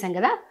లంచ్ చేసాం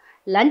కదా,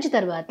 లంచ్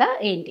తర్వాత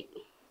ఏంటి?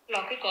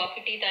 కాఫీ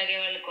టీ తాగే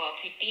వాళ్ళు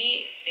కాఫీ టీ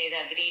లేదా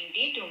గ్రీన్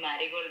టీ, 2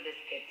 మ్యారీగోల్డ్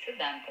బిస్కెట్స్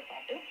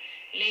దాంతోపాటు,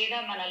 లేదా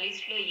మన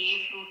లిస్ట్లో ఏ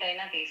ఫ్రూట్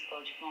అయినా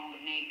తీసుకోవచ్చు.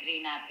 పామగ్రనేట్,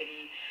 green Apple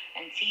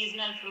and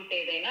seasonal fruit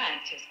ఏదైనా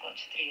యాడ్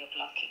చేసుకోవచ్చు 3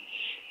 o'clockకి.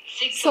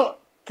 సో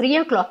 3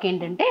 o'clock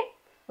ఏంటంటే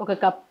ఒక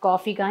కప్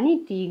కాఫీ కానీ,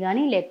 టీ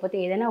కానీ, లేకపోతే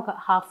ఏదైనా ఒక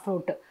హాఫ్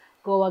ఫ్రూట్,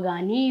 గోవా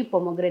కానీ,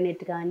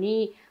 పొమోగ్రనేట్ కానీ,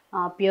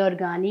 ప్యూర్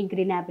కానీ,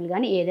 గ్రీన్ యాపిల్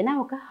కానీ, ఏదైనా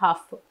ఒక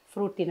హాఫ్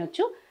ఫ్రూట్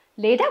తినొచ్చు,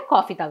 లేదా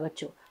కాఫీ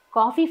తాగొచ్చు.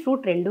 కాఫీ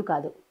ఫ్రూట్ రెండు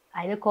కాదు,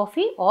 either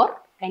coffee or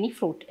any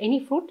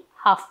fruit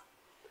half.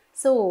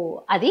 So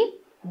అది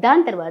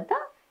దాని తర్వాత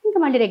ఇంకా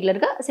మళ్ళీ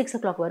రెగ్యులర్గా 6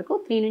 o'clock వరకు,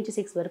 3 నుంచి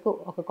 6 వరకు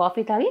ఒక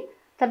కాఫీ తాగి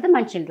తర్వాత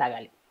మంచినీళ్ళు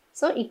తాగాలి.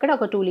 సో ఇక్కడ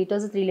ఒక 2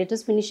 liters 3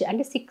 liters ఫినిష్,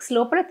 అంటే 6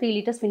 లోపల 3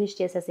 liters ఫినిష్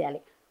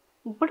చేసేసేయాలి.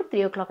 ఇప్పుడు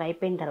 3 o'clock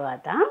అయిపోయిన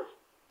తర్వాత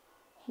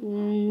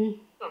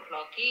 2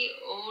 o'clockకి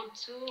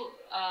ఓట్స్,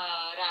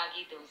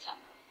 రాగి దోశ.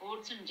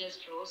 ఓట్స్ని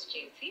జస్ట్ రోస్ట్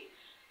చేసి,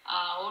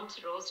 ఓట్స్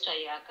రోస్ట్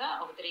అయ్యాక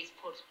ఒక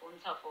 3-4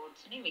 స్పూన్స్ ఆఫ్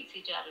ఓట్స్ని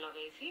మిక్సీ జార్లో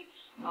వేసి,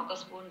 ఒక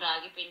స్పూన్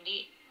రాగి పిండి,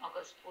 ఒక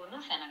స్పూను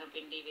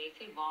శనగపిండి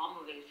వేసి,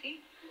 వాము వేసి,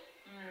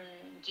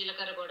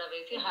 జీలకర్ర కూడా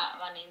వేసి,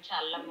 1 inch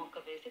అల్లం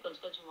ముక్క వేసి,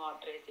 కొంచెం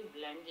వాటర్ వేసి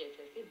బ్లెండ్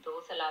చేసేసి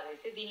దోశలా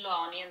వేసి, దీనిలో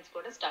ఆనియన్స్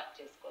కూడా స్టఫ్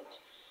చేసుకోవచ్చు.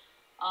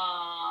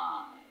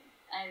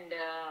 అండ్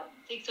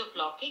 6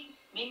 o'clockకి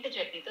మింట్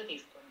చట్నీతో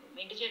తీసుకోండి.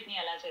 మింట్ చట్నీ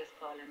ఎలా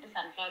చేసుకోవాలంటే,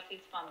 sunflower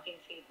seeds,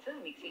 pumpkin seeds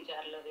mixie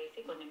జార్లో వేసి,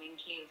 కొన్ని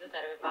మింట్ లీవ్స్,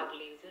 కరివేపాకు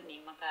లీవ్స్,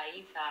 నిమ్మకాయ,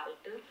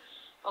 సాల్ట్,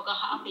 ఒక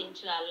 1/2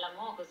 inch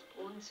అల్లము, ఒక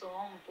స్పూన్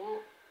సోంపు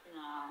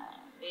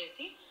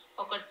వేసి,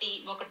 ఒక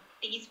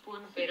టీ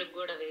స్పూన్ పెరుగు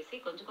కూడా వేసి,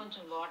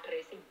 కొంచెం వాటర్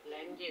వేసి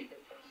బ్లెండ్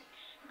చేసేసేయండి.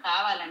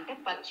 కావాలంటే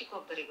పచ్చి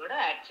కొబ్బరి కూడా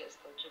యాడ్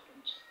చేసుకోవచ్చు.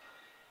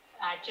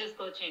 యాడ్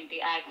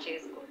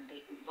చేసుకోండి,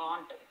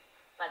 బాగుంటుంది.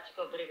 పచ్చి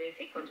కొబ్బరి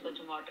వేసి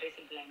కొంచెం వాటర్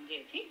వేసి బ్లెండ్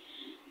చేసి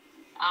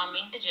ఆ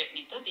మింట్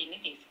చట్నీతో దీన్ని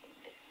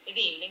తీసుకుంటే,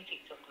 ఇది ఈవినింగ్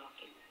 6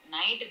 o'clockకి.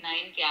 నైట్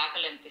 9కి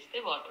ఆకలి అనిపిస్తే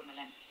వాటర్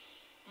మెలన్.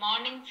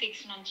 మార్నింగ్ 6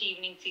 నుంచి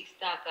ఈవినింగ్ 6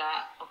 దాకా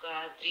ఒక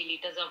 3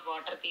 liters ఆఫ్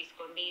వాటర్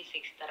తీసుకోండి.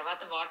 6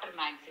 తర్వాత వాటర్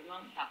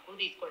మ్యాక్సిమం తక్కువ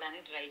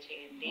తీసుకోవడానికి ట్రై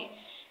చేయండి.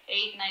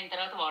 8-9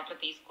 తర్వాత వాటర్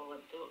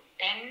తీసుకోవద్దు.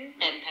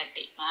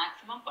 10-10:30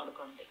 మ్యాక్సిమం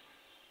పడుకోండి.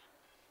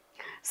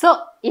 సో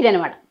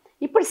ఇదనమాట.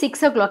 ఇప్పుడు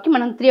 6 o'clockకి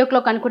మనం 3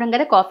 o'clock అనుకున్నాం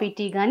కదా, కాఫీ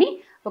టీ కానీ,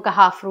 ఒక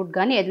హాఫ్ ఫ్రూట్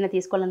కానీ ఏదైనా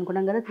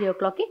తీసుకోవాలనుకున్నాం కదా 3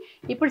 o'clockకి.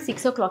 ఇప్పుడు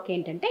 6 o'clock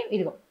ఏంటంటే,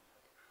 ఇదిగో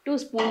 2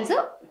 స్పూన్స్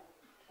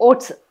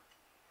ఓట్స్,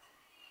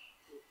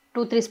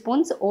 2-3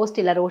 స్పూన్స్ ఓట్స్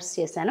ఇలా రోస్ట్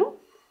చేశాను.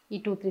 ఈ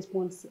 2-3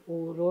 స్పూన్స్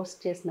రోస్ట్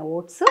చేసిన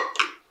ఓట్స్,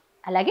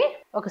 అలాగే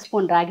ఒక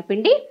స్పూన్ రాగి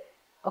పిండి,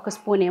 ఒక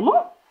స్పూన్ ఏమో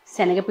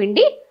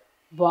శనగపిండి,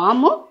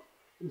 వాము,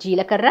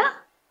 జీలకర్ర,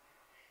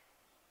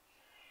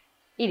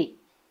 ఇది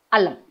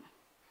అల్లం,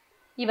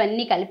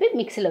 ఇవన్నీ కలిపి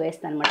మిక్సీలో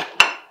వేస్తాను అనమాట.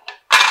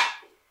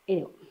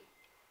 ఇది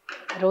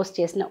రోస్ట్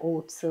చేసిన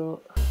ఓట్స్,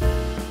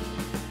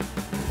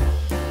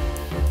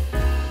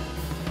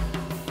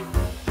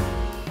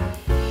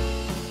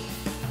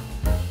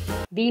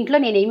 దీంట్లో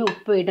నేనేమి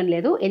ఉప్పు వేయడం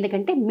లేదు,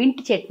 ఎందుకంటే మింట్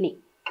చట్నీ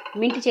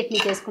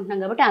చేసుకుంటున్నాం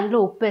కాబట్టి అందులో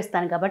ఉప్పు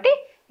వేస్తాను కాబట్టి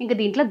ఇంకా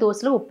దీంట్లో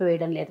దోశలో ఉప్పు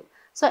వేయడం లేదు.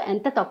 సో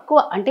ఎంత తక్కువ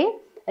అంటే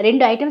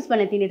 2 ఐటమ్స్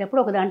మనం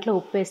తినేటప్పుడు ఒక దాంట్లో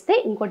ఉప్పు వేస్తే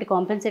ఇంకోటి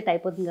కాంపెన్సేట్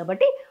అయిపోతుంది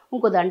కాబట్టి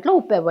ఇంకో దాంట్లో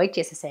ఉప్పు అవాయిడ్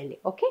చేసేసేయండి.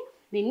 ఓకే,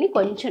 దీన్ని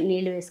కొంచెం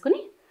నీళ్ళు వేసుకుని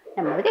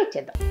నెమ్మదిగా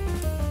ఇచ్చేద్దాం.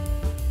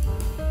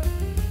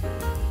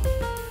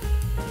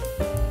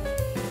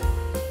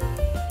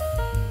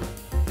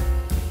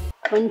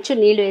 కొంచెం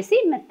నీళ్ళు వేసి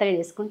మెత్తగా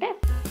చేసుకుంటే,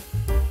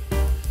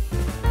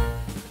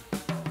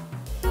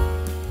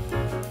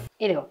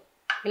 ఇదిగో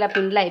ఇలా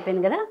పిండిలో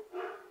అయిపోయింది కదా,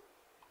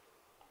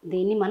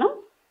 దీన్ని మనం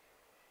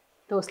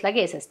దోశలాగా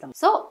వేసేస్తాం.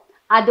 సో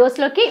ఆ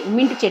దోశలోకి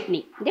మింట్ చట్నీ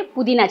అంటే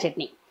పుదీనా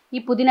చట్నీ. ఈ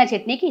పుదీనా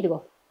చట్నీకి ఇదిగో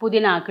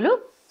పుదీనా ఆకులు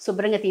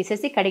శుభ్రంగా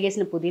తీసేసి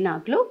కడిగేసిన పుదీనా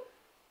ఆకులు,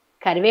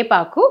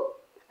 కరివేపాకు,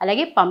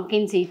 అలాగే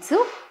పంకిన్ సీడ్స్,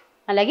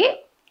 అలాగే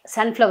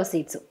sunflower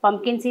seeds,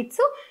 pumpkin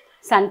seeds,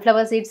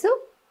 sunflower seeds,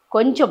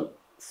 కొంచెం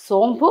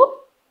సోంపు,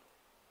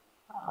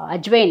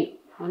 అజ్వైన్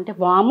అంటే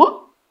వాము,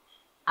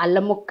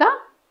 అల్లం ముక్క,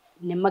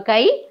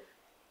 నిమ్మకాయ,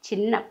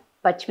 చిన్న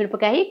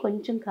పచ్చిమిరపకాయ,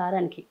 కొంచెం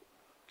కారానికి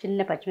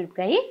చిన్న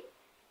పచ్చిమిరపకాయ,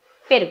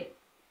 పెరుగు.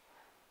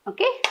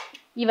 ఓకే,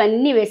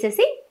 ఇవన్నీ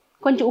వేసేసి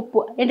కొంచెం ఉప్పు,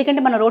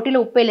 ఎందుకంటే మన రోటీలో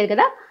ఉప్పు వేయలేదు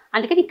కదా,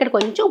 అందుకని ఇక్కడ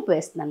కొంచెం ఉప్పు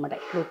వేస్తుంది అనమాట.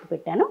 ఇక్కడ ఉప్పు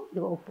పెట్టాను,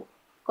 ఇది ఉప్పు,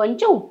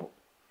 కొంచెం ఉప్పు,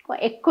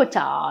 ఎక్కువ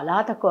చాలా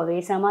తక్కువ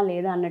వేసామా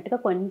లేదా అన్నట్టుగా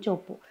కొంచెం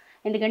ఉప్పు,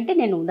 ఎందుకంటే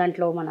నేను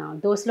దాంట్లో మన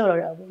దోశలో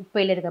ఉప్పు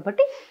వేయలేదు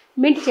కాబట్టి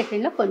మింటి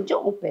చట్నీలో కొంచెం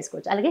ఉప్పు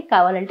వేసుకోవచ్చు. అలాగే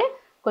కావాలంటే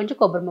కొంచెం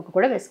కొబ్బరి ముక్క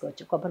కూడా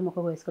వేసుకోవచ్చు. కొబ్బరి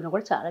ముక్క వేసుకున్నా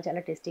కూడా చాలా చాలా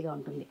టేస్టీగా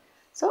ఉంటుంది.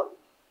 సో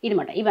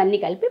ఇదన్నమాట, ఇవన్నీ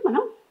కలిపి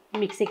మనం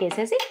మిక్సీకి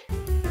వేసేసి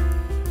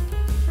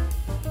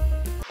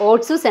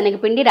ఓట్స్,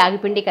 శనగపిండి,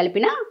 రాగిపిండి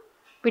కలిపిన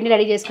పిండి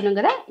రెడీ చేసుకున్నాం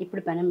కదా.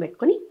 ఇప్పుడు పెనం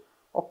పెట్టుకొని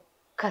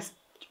ఒక్క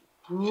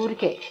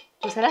ఊరికే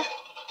చూసారా,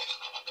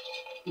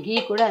 గీ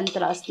కూడా ఎంత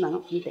రాస్తున్నాను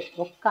అంతే,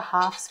 ఒక్క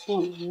హాఫ్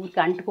స్పూన్ ఊరికి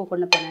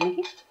అంటుకోకుండా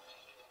పెనానికి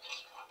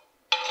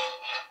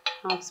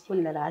హాఫ్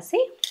స్పూన్ ఇలా రాసి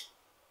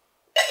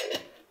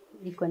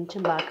ఇది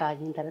కొంచెం బాగా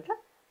కాగిన తర్వాత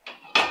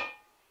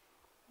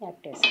యాడ్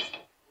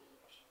చేసేస్తాం.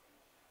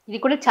 ఇది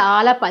కూడా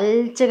చాలా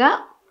పల్చగా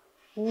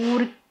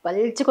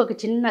పల్చగా ఒక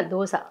చిన్న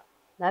దోశ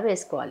లా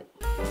వేసుకోవాలి.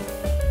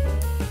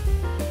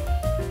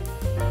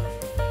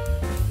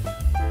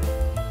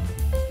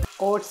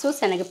 ఓట్స్,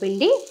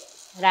 శనగపిండి,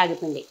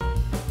 రాగిపిండి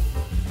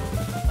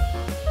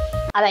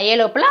అది అయ్యే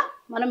లోపల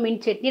మనం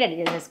మింట్ చట్నీ రెడీ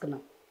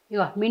చేసేసుకున్నాం.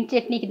 ఇగో మింట్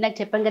చట్నీ కింద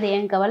చెప్పాం కదా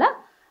ఏం కావాలా,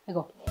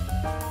 ఇగో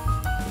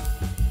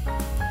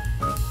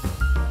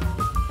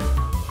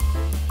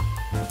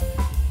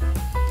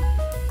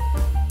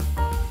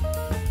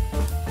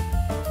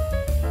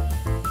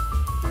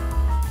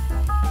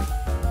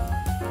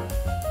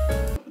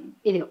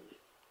ఇదిగో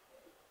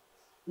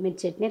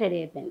మిర్చి చట్నీ రెడీ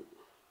అయిపోయింది.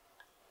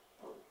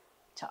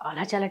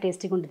 చాలా చాలా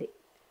టేస్టీగా ఉంటుంది.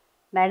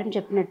 మేడం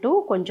చెప్పినట్టు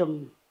కొంచెం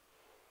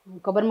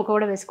కొబ్బరి ముక్క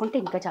కూడా వేసుకుంటే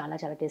ఇంకా చాలా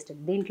చాలా టేస్ట్.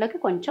 దీంట్లోకి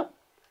కొంచెం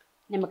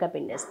నిమ్మకాయ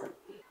పిండి వేస్తాం,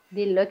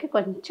 దీనిలోకి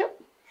కొంచెం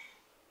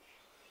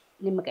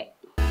నిమ్మకాయ,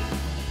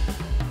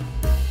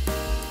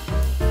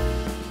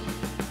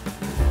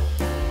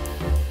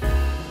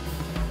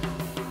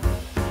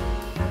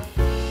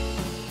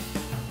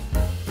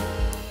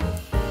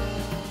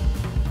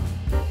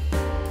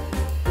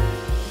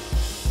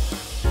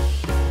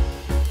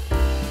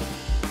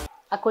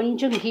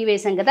 కొంచెం ఘీ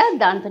వేసాం కదా,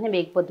 దాంతోనే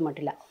వేగిపోద్ది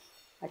ఇలా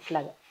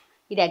అట్లాగా.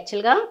 ఇది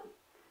యాక్చువల్గా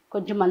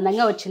కొంచెం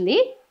మందంగా వచ్చింది,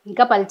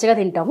 ఇంకా పల్చగా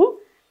తింటాము.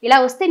 ఇలా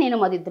వస్తే నేను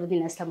మాది ఇద్దరు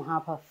తినేస్తాము,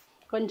 హాఫ్ హాఫ్.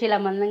 కొంచెం ఇలా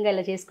మందంగా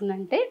ఇలా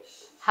చేసుకున్నంటే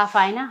హాఫ్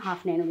ఆయన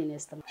హాఫ్ నేను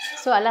తినేస్తాము.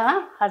 సో అలా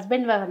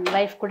హస్బెండ్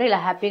వైఫ్ కూడా ఇలా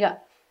హ్యాపీగా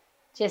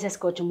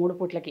చేసేసుకోవచ్చు 3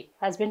 పూట్లకి.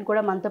 హస్బెండ్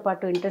కూడా మనతో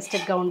పాటు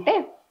ఇంట్రెస్టెడ్గా ఉంటే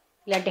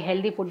ఇలాంటి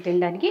హెల్దీ ఫుడ్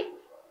తినడానికి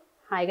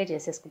హాయిగా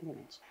చేసేసుకుని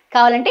తినచ్చు.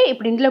 కావాలంటే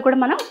ఇప్పుడు ఇంట్లో కూడా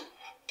మనం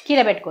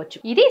కీర పెట్టుకోవచ్చు.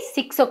 ఇది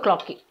 6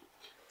 o'clockకి.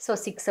 సో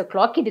 6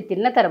 o'clock ఇది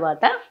తిన్న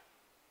తర్వాత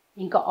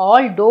ఇంకా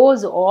ఆల్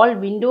డోర్స్, ఆల్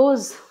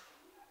విండోస్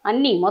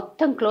అన్నీ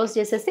మొత్తం క్లోజ్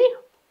చేసేసి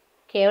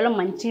కేవలం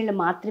మంచినీళ్ళు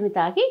మాత్రమే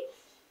తాగి,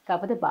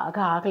 కాకపోతే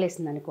బాగా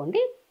ఆకలేసింది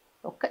అనుకోండి,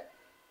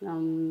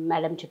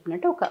 మేడం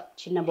చెప్పినట్టు ఒక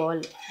చిన్న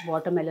బౌల్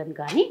వాటర్ మెలన్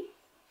కానీ,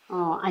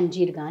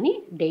 అంజీర్ కానీ,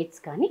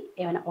 డేట్స్ కానీ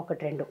ఏమైనా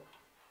 1-2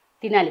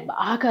 తినాలి.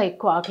 బాగా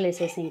ఎక్కువ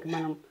ఆకలేసేసి ఇంక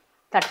మనం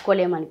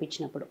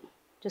తట్టుకోలేమనిపించినప్పుడు.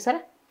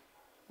 చూసారా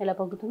ఎలా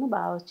పొంగుతుందో,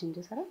 బాగా వచ్చింది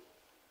చూసారా,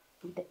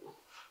 అంతే.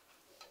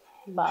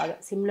 బాగా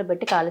సిమ్లో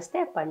పెట్టి కాలిస్తే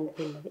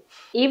పండుతుంది.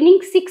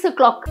 Evening 6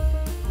 o'clock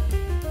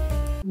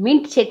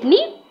mint chutney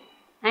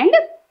and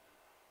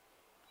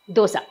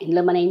dosa.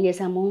 ఇందులో మనం ఏం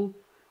చేసాము,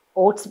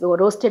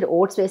 రోస్టెడ్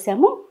ఓట్స్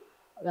వేసాము,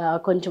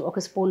 కొంచెం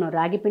 1 స్పూన్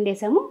రాగి పిండి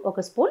వేసాము,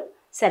 1 స్పూన్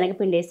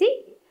శనగపిండి వేసి,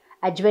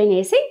 అజ్వైన్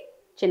వేసి,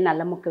 చిన్న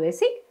అల్లం ముక్క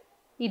వేసి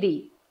ఇది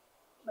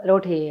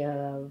రోటీ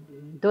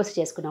దోశ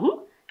చేసుకున్నాము.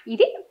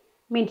 ఇది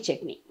మింట్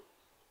చట్నీ.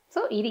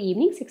 సో ఇది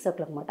ఈవినింగ్ 6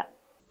 o'clock అన్నమాట.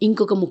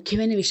 ఇంకొక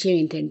ముఖ్యమైన విషయం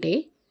ఏంటంటే,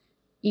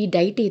 ఈ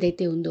డైట్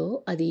ఏదైతే ఉందో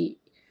అది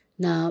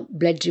నా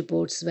బ్లడ్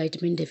రిపోర్ట్స్,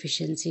 వైటమిన్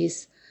డెఫిషియన్సీస్,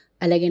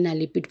 అలాగే నా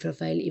లిపిడ్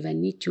ప్రొఫైల్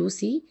ఇవన్నీ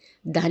చూసి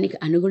దానికి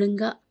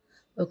అనుగుణంగా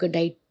ఒక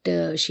డైట్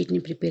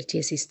షీట్ని ప్రిపేర్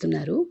చేసి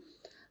ఇస్తున్నారు.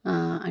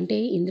 అంటే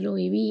ఇందులో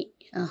ఏమీ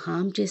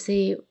హామ్ చేసే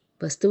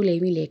వస్తువులు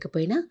ఏమీ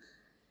లేకపోయినా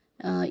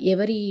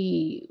ఎవరి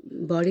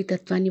బాడీ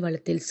తత్వాన్ని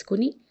వాళ్ళు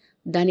తెలుసుకొని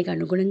దానికి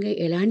అనుగుణంగా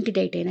ఎలాంటి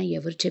డైట్ అయినా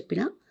ఎవరు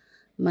చెప్పినా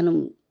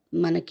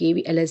మనకి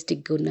ఏవి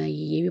ఎలర్జిటిక్గా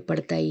ఉన్నాయి, ఏవి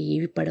పడతాయి,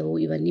 ఏవి పడవు,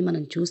 ఇవన్నీ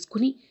మనం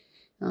చూసుకుని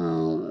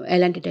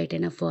ఎలాంటి డైట్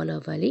అయినా ఫాలో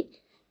అవ్వాలి.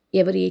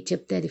 ఎవరు ఏది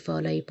చెప్తే అది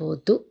ఫాలో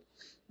అయిపోవద్దు.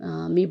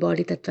 మీ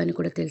బాడీ తత్వాన్ని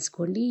కూడా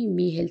తెలుసుకోండి.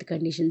 మీ హెల్త్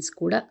కండిషన్స్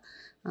కూడా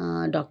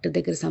డాక్టర్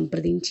దగ్గర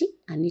సంప్రదించి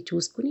అన్నీ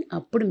చూసుకుని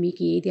అప్పుడు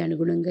మీకు ఏది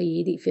అనుగుణంగా,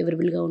 ఏది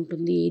ఫేవరబుల్గా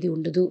ఉంటుంది, ఏది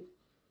ఉండదు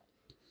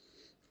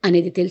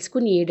అనేది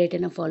తెలుసుకుని ఏ డైట్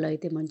అయినా ఫాలో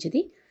అయితే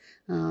మంచిది.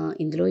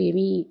 ఇందులో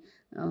ఏమీ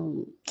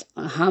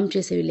హామ్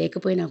చేసేవి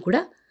లేకపోయినా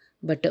కూడా,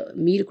 బట్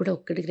మీరు కూడా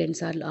 1-2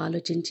 సార్లు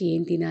ఆలోచించి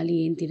ఏం తినాలి,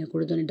 ఏం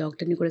తినకూడదు అని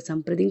డాక్టర్ని కూడా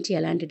సంప్రదించి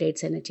ఎలాంటి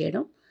డైట్స్ అయినా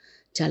చేయడం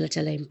చాలా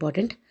చాలా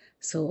ఇంపార్టెంట్.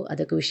 సో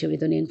అదొక విషయం.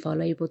 ఏదో నేను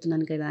ఫాలో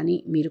అయిపోతున్నాను కదా అని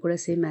మీరు కూడా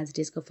సేమ్ యాజ్ ఇట్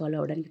ఈస్గా ఫాలో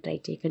అవ్వడానికి ట్రై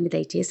చేయకండి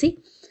దయచేసి.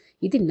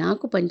 ఇది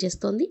నాకు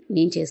పనిచేస్తోంది,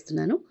 నేను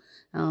చేస్తున్నాను.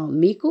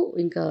 మీకు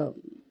ఇంకా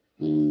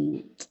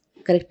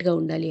కరెక్ట్గా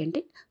ఉండాలి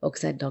అంటే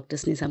ఒకసారి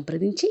డాక్టర్స్ని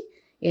సంప్రదించి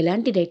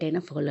ఎలాంటి డైట్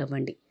అయినా ఫాలో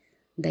అవ్వండి.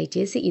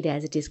 దయచేసి ఇది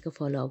యాజ్ ఇట్ ఈస్గా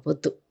ఫాలో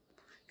అవ్వద్దు.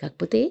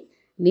 కాకపోతే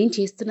నేను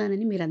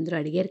చేస్తున్నానని మీరు అందరూ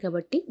అడిగారు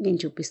కాబట్టి నేను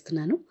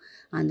చూపిస్తున్నాను.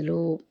 అందులో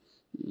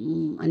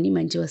అన్నీ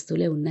మంచి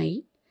వస్తువులే ఉన్నాయి.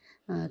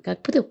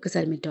 కాకపోతే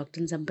ఒక్కసారి మీరు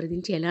డాక్టర్ని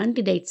సంప్రదించి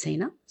ఎలాంటి డైట్స్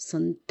అయినా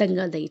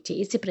సొంతంగా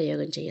దయచేసి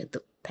ప్రయోగం చేయొద్దు.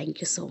 Thank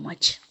you so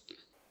much.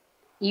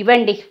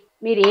 ఇవ్వండి,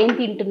 మీరు ఏం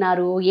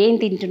తింటున్నారు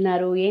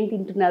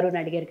అని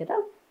అడిగారు కదా.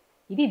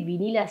 ఇది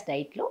వినీలాస్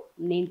డైట్లో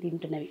నేను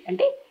తింటున్నవి.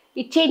 అంటే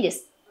ఇట్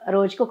చేంజెస్,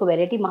 రోజుకి ఒక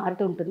వెరైటీ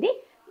మారుతూ ఉంటుంది.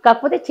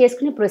 కాకపోతే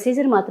చేసుకునే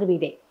ప్రొసీజర్ మాత్రం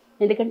ఇదే.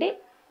 ఎందుకంటే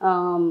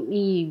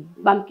ఈ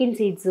పంకిన్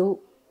సీడ్సు,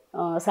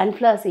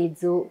 సన్ఫ్లవర్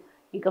సీడ్సు,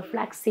 ఇంకా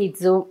ఫ్లాక్స్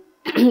సీడ్సు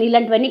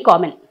ఇలాంటివన్నీ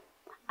కామన్.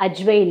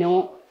 అజ్వైను,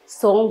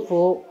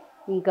 సోంపు,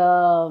 ఇంకా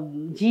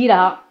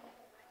జీరా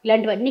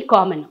ఇలాంటివన్నీ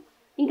కామన్.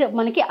 ఇంకా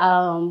మనకి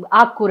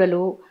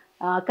ఆకుకూరలు,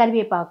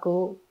 కరివేపాకు,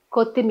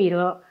 కొత్తిమీర,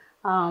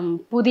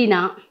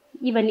 పుదీనా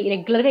ఇవన్నీ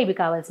రెగ్యులర్గా ఇవి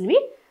కావాల్సినవి.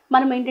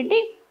 మనం ఏంటంటే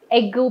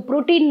ఎగ్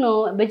ప్రోటీన్,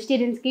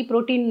 వెజిటేరియన్స్కి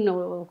ప్రోటీన్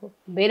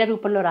వేరే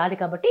రూపంలో రాదు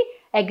కాబట్టి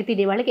ఎగ్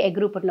తినే వాళ్ళకి ఎగ్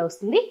రూపంలో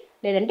వస్తుంది.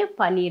 లేదంటే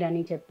పనీర్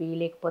అని చెప్పి,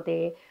 లేకపోతే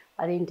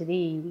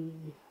అదేంటిది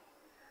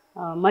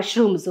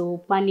మష్రూమ్సు,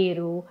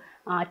 పనీరు,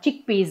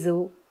 చిక్ పీసు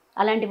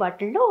అలాంటి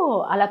వాటిల్లో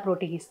అలా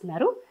ప్రోటీన్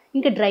ఇస్తున్నారు.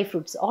 ఇంకా dry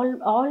fruits,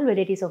 all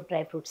varieties of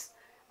dry fruits.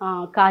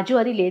 కాజు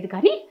అది లేదు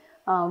కానీ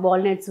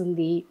వాల్నట్స్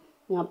ఉంది,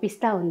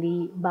 పిస్తా ఉంది,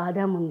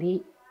 బాదాం ఉంది,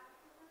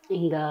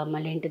 ఇంకా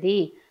మళ్ళీ ఏంటిది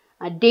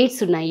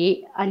డేట్స్ ఉన్నాయి,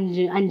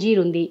 అంజీర్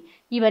ఉంది.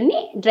 ఇవన్నీ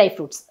డ్రై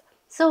ఫ్రూట్స్.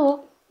 సో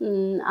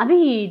అవి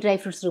డ్రై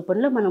ఫ్రూట్స్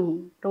రూపంలో మనం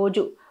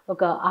రోజు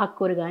ఒక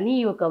ఆకుకూర కానీ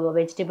ఒక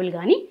వెజిటేబుల్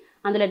కానీ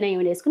అందులోనే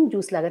ఏమైనా వేసుకుని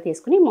జ్యూస్ లాగా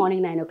తీసుకుని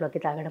మార్నింగ్ 9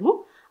 o'clockకి తాగడము.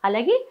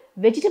 అలాగే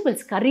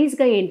వెజిటేబుల్స్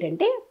కర్రీస్గా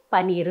ఏంటంటే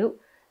పనీరు,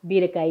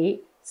 బీరకాయ,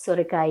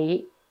 సొరకాయ,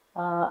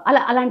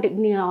 అలాంటి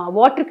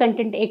వాటర్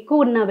కంటెంట్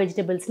ఎక్కువ ఉన్న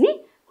వెజిటేబుల్స్ని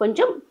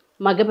కొంచెం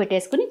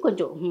మగ్గపెట్టేసుకుని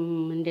కొంచెం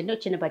ఏంటంటే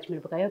చిన్న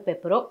పచ్చిమిరపకాయ,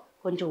 పెప్పరో,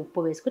 కొంచెం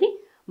ఉప్పు వేసుకుని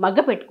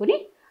మగ్గపెట్టుకుని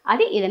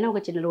అది ఏదైనా ఒక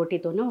చిన్న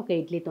రోటీతోనో, ఒక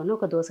ఇడ్లీతోనో,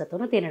 ఒక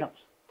దోశతోనో తినడం.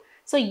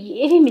 సో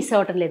ఏమీ మిస్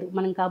అవ్వడం లేదు.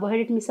 మనం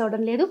కార్బోహైడ్రేట్ మిస్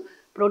అవ్వడం లేదు,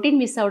 ప్రోటీన్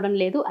మిస్ అవ్వడం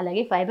లేదు,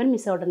 అలాగే ఫైబర్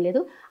మిస్ అవ్వడం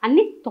లేదు.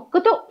 అన్నీ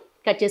తొక్కతో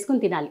కట్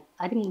చేసుకుని తినాలి,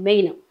 అది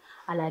మెయిన్.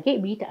 అలాగే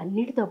వీటి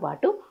అన్నిటితో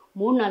పాటు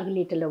 3-4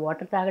 లీటర్ల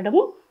వాటర్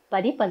తాగడము,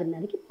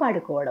 10-10:30కి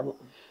పడుకోవడము.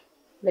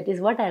 That is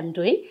what I'm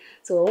doing.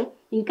 So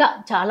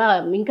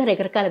ఇంకా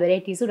రకరకాల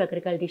వెరైటీస్,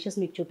 రకరకాల డిషెస్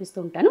మీకు చూపిస్తూ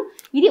ఉంటాను.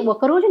 ఇది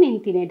ఒకరోజు నేను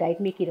తినే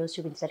డైట్ మీకు ఈరోజు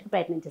చూపించడానికి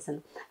ప్రయత్నం చేశాను.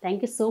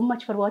 Thank you so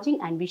much for watching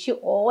and wish you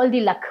all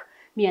the luck.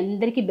 మీ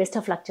అందరికీ బెస్ట్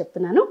ఆఫ్ లక్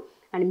చెప్తున్నాను.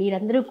 అండ్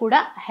మీరందరూ కూడా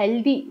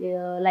హెల్దీ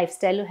లైఫ్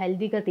స్టైల్,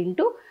 హెల్దీగా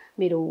తింటూ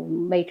మీరు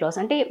వెయిట్ లాస్,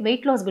 అంటే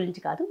వెయిట్ లాస్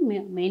గురించి కాదు,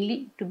 mainly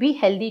to be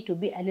healthy, to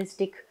be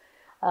energetic.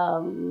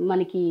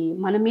 మనకి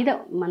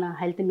మన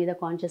హెల్త్ మీద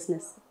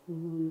కాన్షియస్నెస్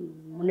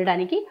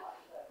ఉండడానికి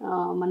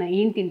మనం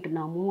ఏం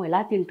తింటున్నాము, ఎలా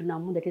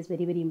తింటున్నాము, that is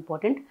very very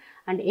important.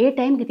 And ఏ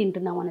టైంకి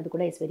తింటున్నాము అనేది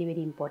కూడా is very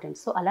very important.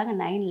 So అలాగా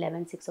 9,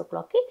 11, 6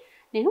 o'clockకి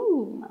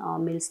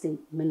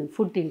నేను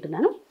ఫుడ్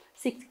తింటున్నాను.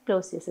 6కి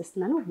క్లోజ్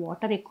చేసేస్తున్నాను.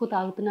 వాటర్ ఎక్కువ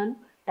తాగుతున్నాను,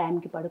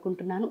 టైంకి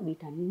పడుకుంటున్నాను.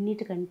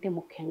 వీటన్నిటికంటే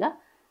ముఖ్యంగా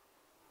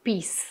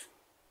పీస్,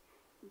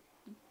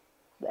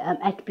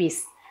 అట్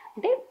పీస్,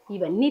 అంటే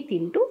ఇవన్నీ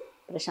తింటూ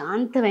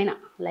ప్రశాంతమైన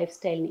లైఫ్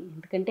స్టైల్ని,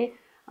 ఎందుకంటే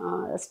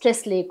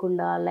స్ట్రెస్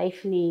లేకుండా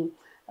లైఫ్ని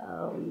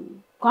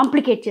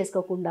కాంప్లికేట్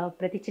చేసుకోకుండా,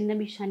 ప్రతి చిన్న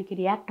విషయానికి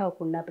రియాక్ట్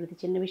అవ్వకుండా, ప్రతి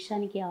చిన్న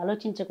విషయానికి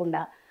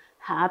ఆలోచించకుండా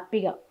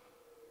హ్యాపీగా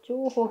जो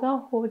होगा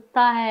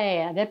होता है,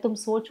 अगर तुम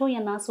सोचो या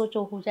ना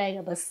सोचो हो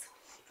जाएगा बस.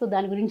 సో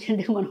దాని గురించి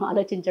అంటే మనం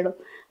ఆలోచించడం,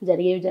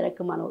 జరిగేవి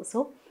జరగక మనం. సో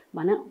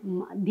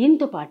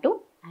దీంతో పాటు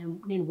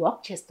నేను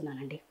వాక్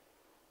చేస్తున్నానండి.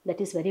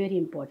 That is very very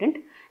important.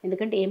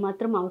 ఎందుకంటే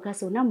ఏమాత్రం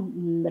అవకాశం ఉన్నా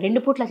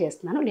 2 పూట్ల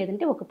చేస్తున్నాను,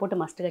 లేదంటే ఒక పూట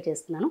మస్ట్గా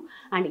చేస్తున్నాను.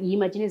 అండ్ ఈ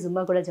మధ్యనే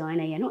జుంబా కూడా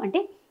జాయిన్ అయ్యాను,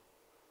 అంటే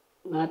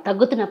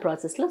తగ్గుతున్న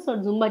ప్రాసెస్లో. సో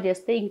జుంబా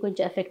చేస్తే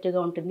ఇంకొంచెం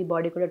ఎఫెక్టివ్గా ఉంటుంది,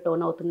 బాడీ కూడా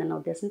టోన్ అవుతుందన్న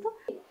ఉద్దేశంతో.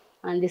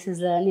 అండ్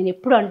నేను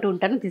ఎప్పుడు అంటూ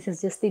ఉంటాను, this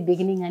is just the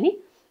beginning అని.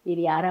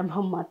 ఇది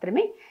ఆరంభం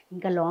మాత్రమే.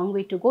 ఇంకా లాంగ్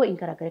వే టు గో.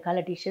 ఇంకా రకరకాల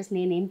డిషెస్,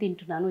 నేను ఏం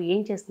తింటున్నాను,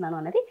 ఏం చేస్తున్నాను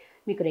అన్నది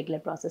మీకు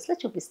రెగ్యులర్ ప్రాసెస్లో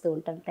చూపిస్తూ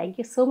ఉంటాను. Thank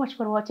you so much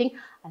for watching.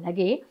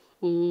 అలాగే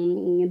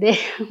ఇదే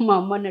మా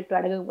అమ్మ అన్నట్టు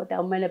అడగకపోతే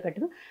అమ్మాయిలో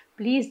పెట్టదు.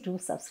 Please do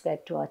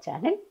subscribe to our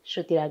channel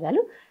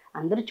శృతిరాగాలు.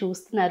 అందరూ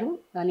చూస్తున్నారు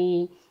కానీ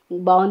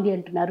బాగుంది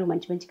అంటున్నారు,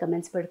 మంచి మంచి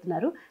కమెంట్స్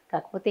పెడుతున్నారు.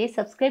 కాకపోతే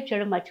సబ్స్క్రైబ్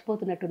చేయడం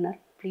మర్చిపోతున్నట్టున్నారు.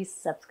 ప్లీజ్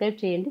సబ్స్క్రైబ్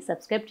చేయండి.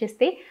 సబ్స్క్రైబ్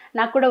చేస్తే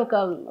నాకు కూడా ఒక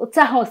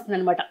ఉత్సాహం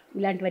వస్తుందన్నమాట.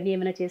 ఇలాంటివన్నీ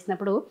ఏమైనా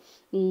చేసినప్పుడు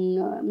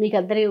మీకు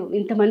అందరూ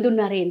ఇంతమంది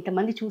ఉన్నారే,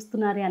 ఎంతమంది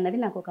చూస్తున్నారే అన్నది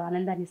నాకు ఒక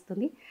ఆనందాన్ని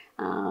ఇస్తుంది,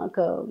 ఒక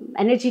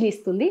ఎనర్జీని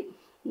ఇస్తుంది.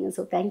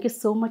 So thank you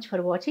so much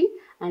for watching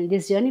and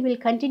this journey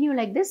will continue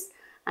like this.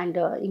 And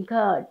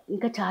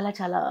ఇంకా చాలా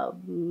చాలా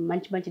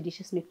మంచి మంచి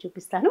డిషెస్ మీకు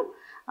చూపిస్తాను.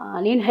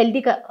 నేను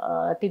హెల్తీగా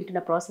తింటున్న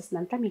ప్రాసెస్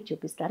అంతా మీకు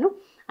చూపిస్తాను.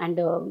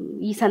 అండ్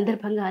ఈ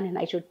సందర్భంగా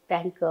I should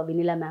thank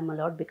Vinila ma'am a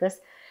lot, because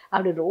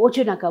ఆవిడ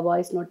రోజు నాకు ఆ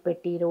వాయిస్ నోట్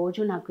పెట్టి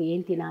రోజు నాకు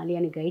ఏం తినాలి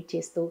అని గైడ్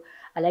చేస్తూ,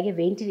 అలాగే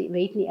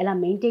వెయిట్ని ఎలా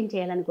మెయింటైన్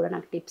చేయాలని కూడా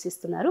నాకు టిప్స్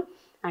ఇస్తున్నారు.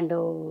 And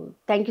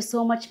thank you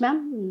so much ma'am.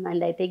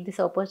 And I take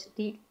this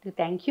opportunity to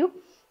thank you.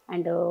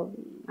 And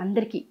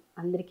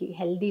అందరికీ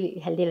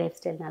హెల్దీ లైఫ్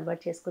స్టైల్ని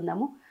అలవాటు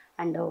చేసుకుందాము.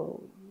 అండ్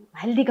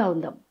హెల్దీగా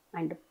ఉందాం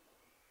అండ్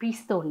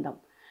పీస్తో ఉందాం.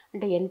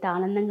 అంటే ఎంత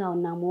ఆనందంగా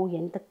ఉన్నాము,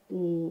 ఎంత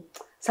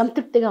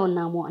సంతృప్తిగా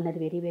ఉన్నాము అన్నది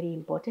వెరీ వెరీ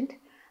ఇంపార్టెంట్.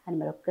 అని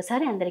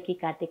మరొక్కసారి అందరికీ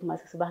కార్తీక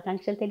మాస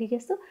శుభాకాంక్షలు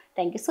తెలియజేస్తూ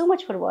thank you so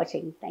much for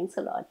watching. Thanks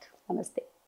a lot. నమస్తే.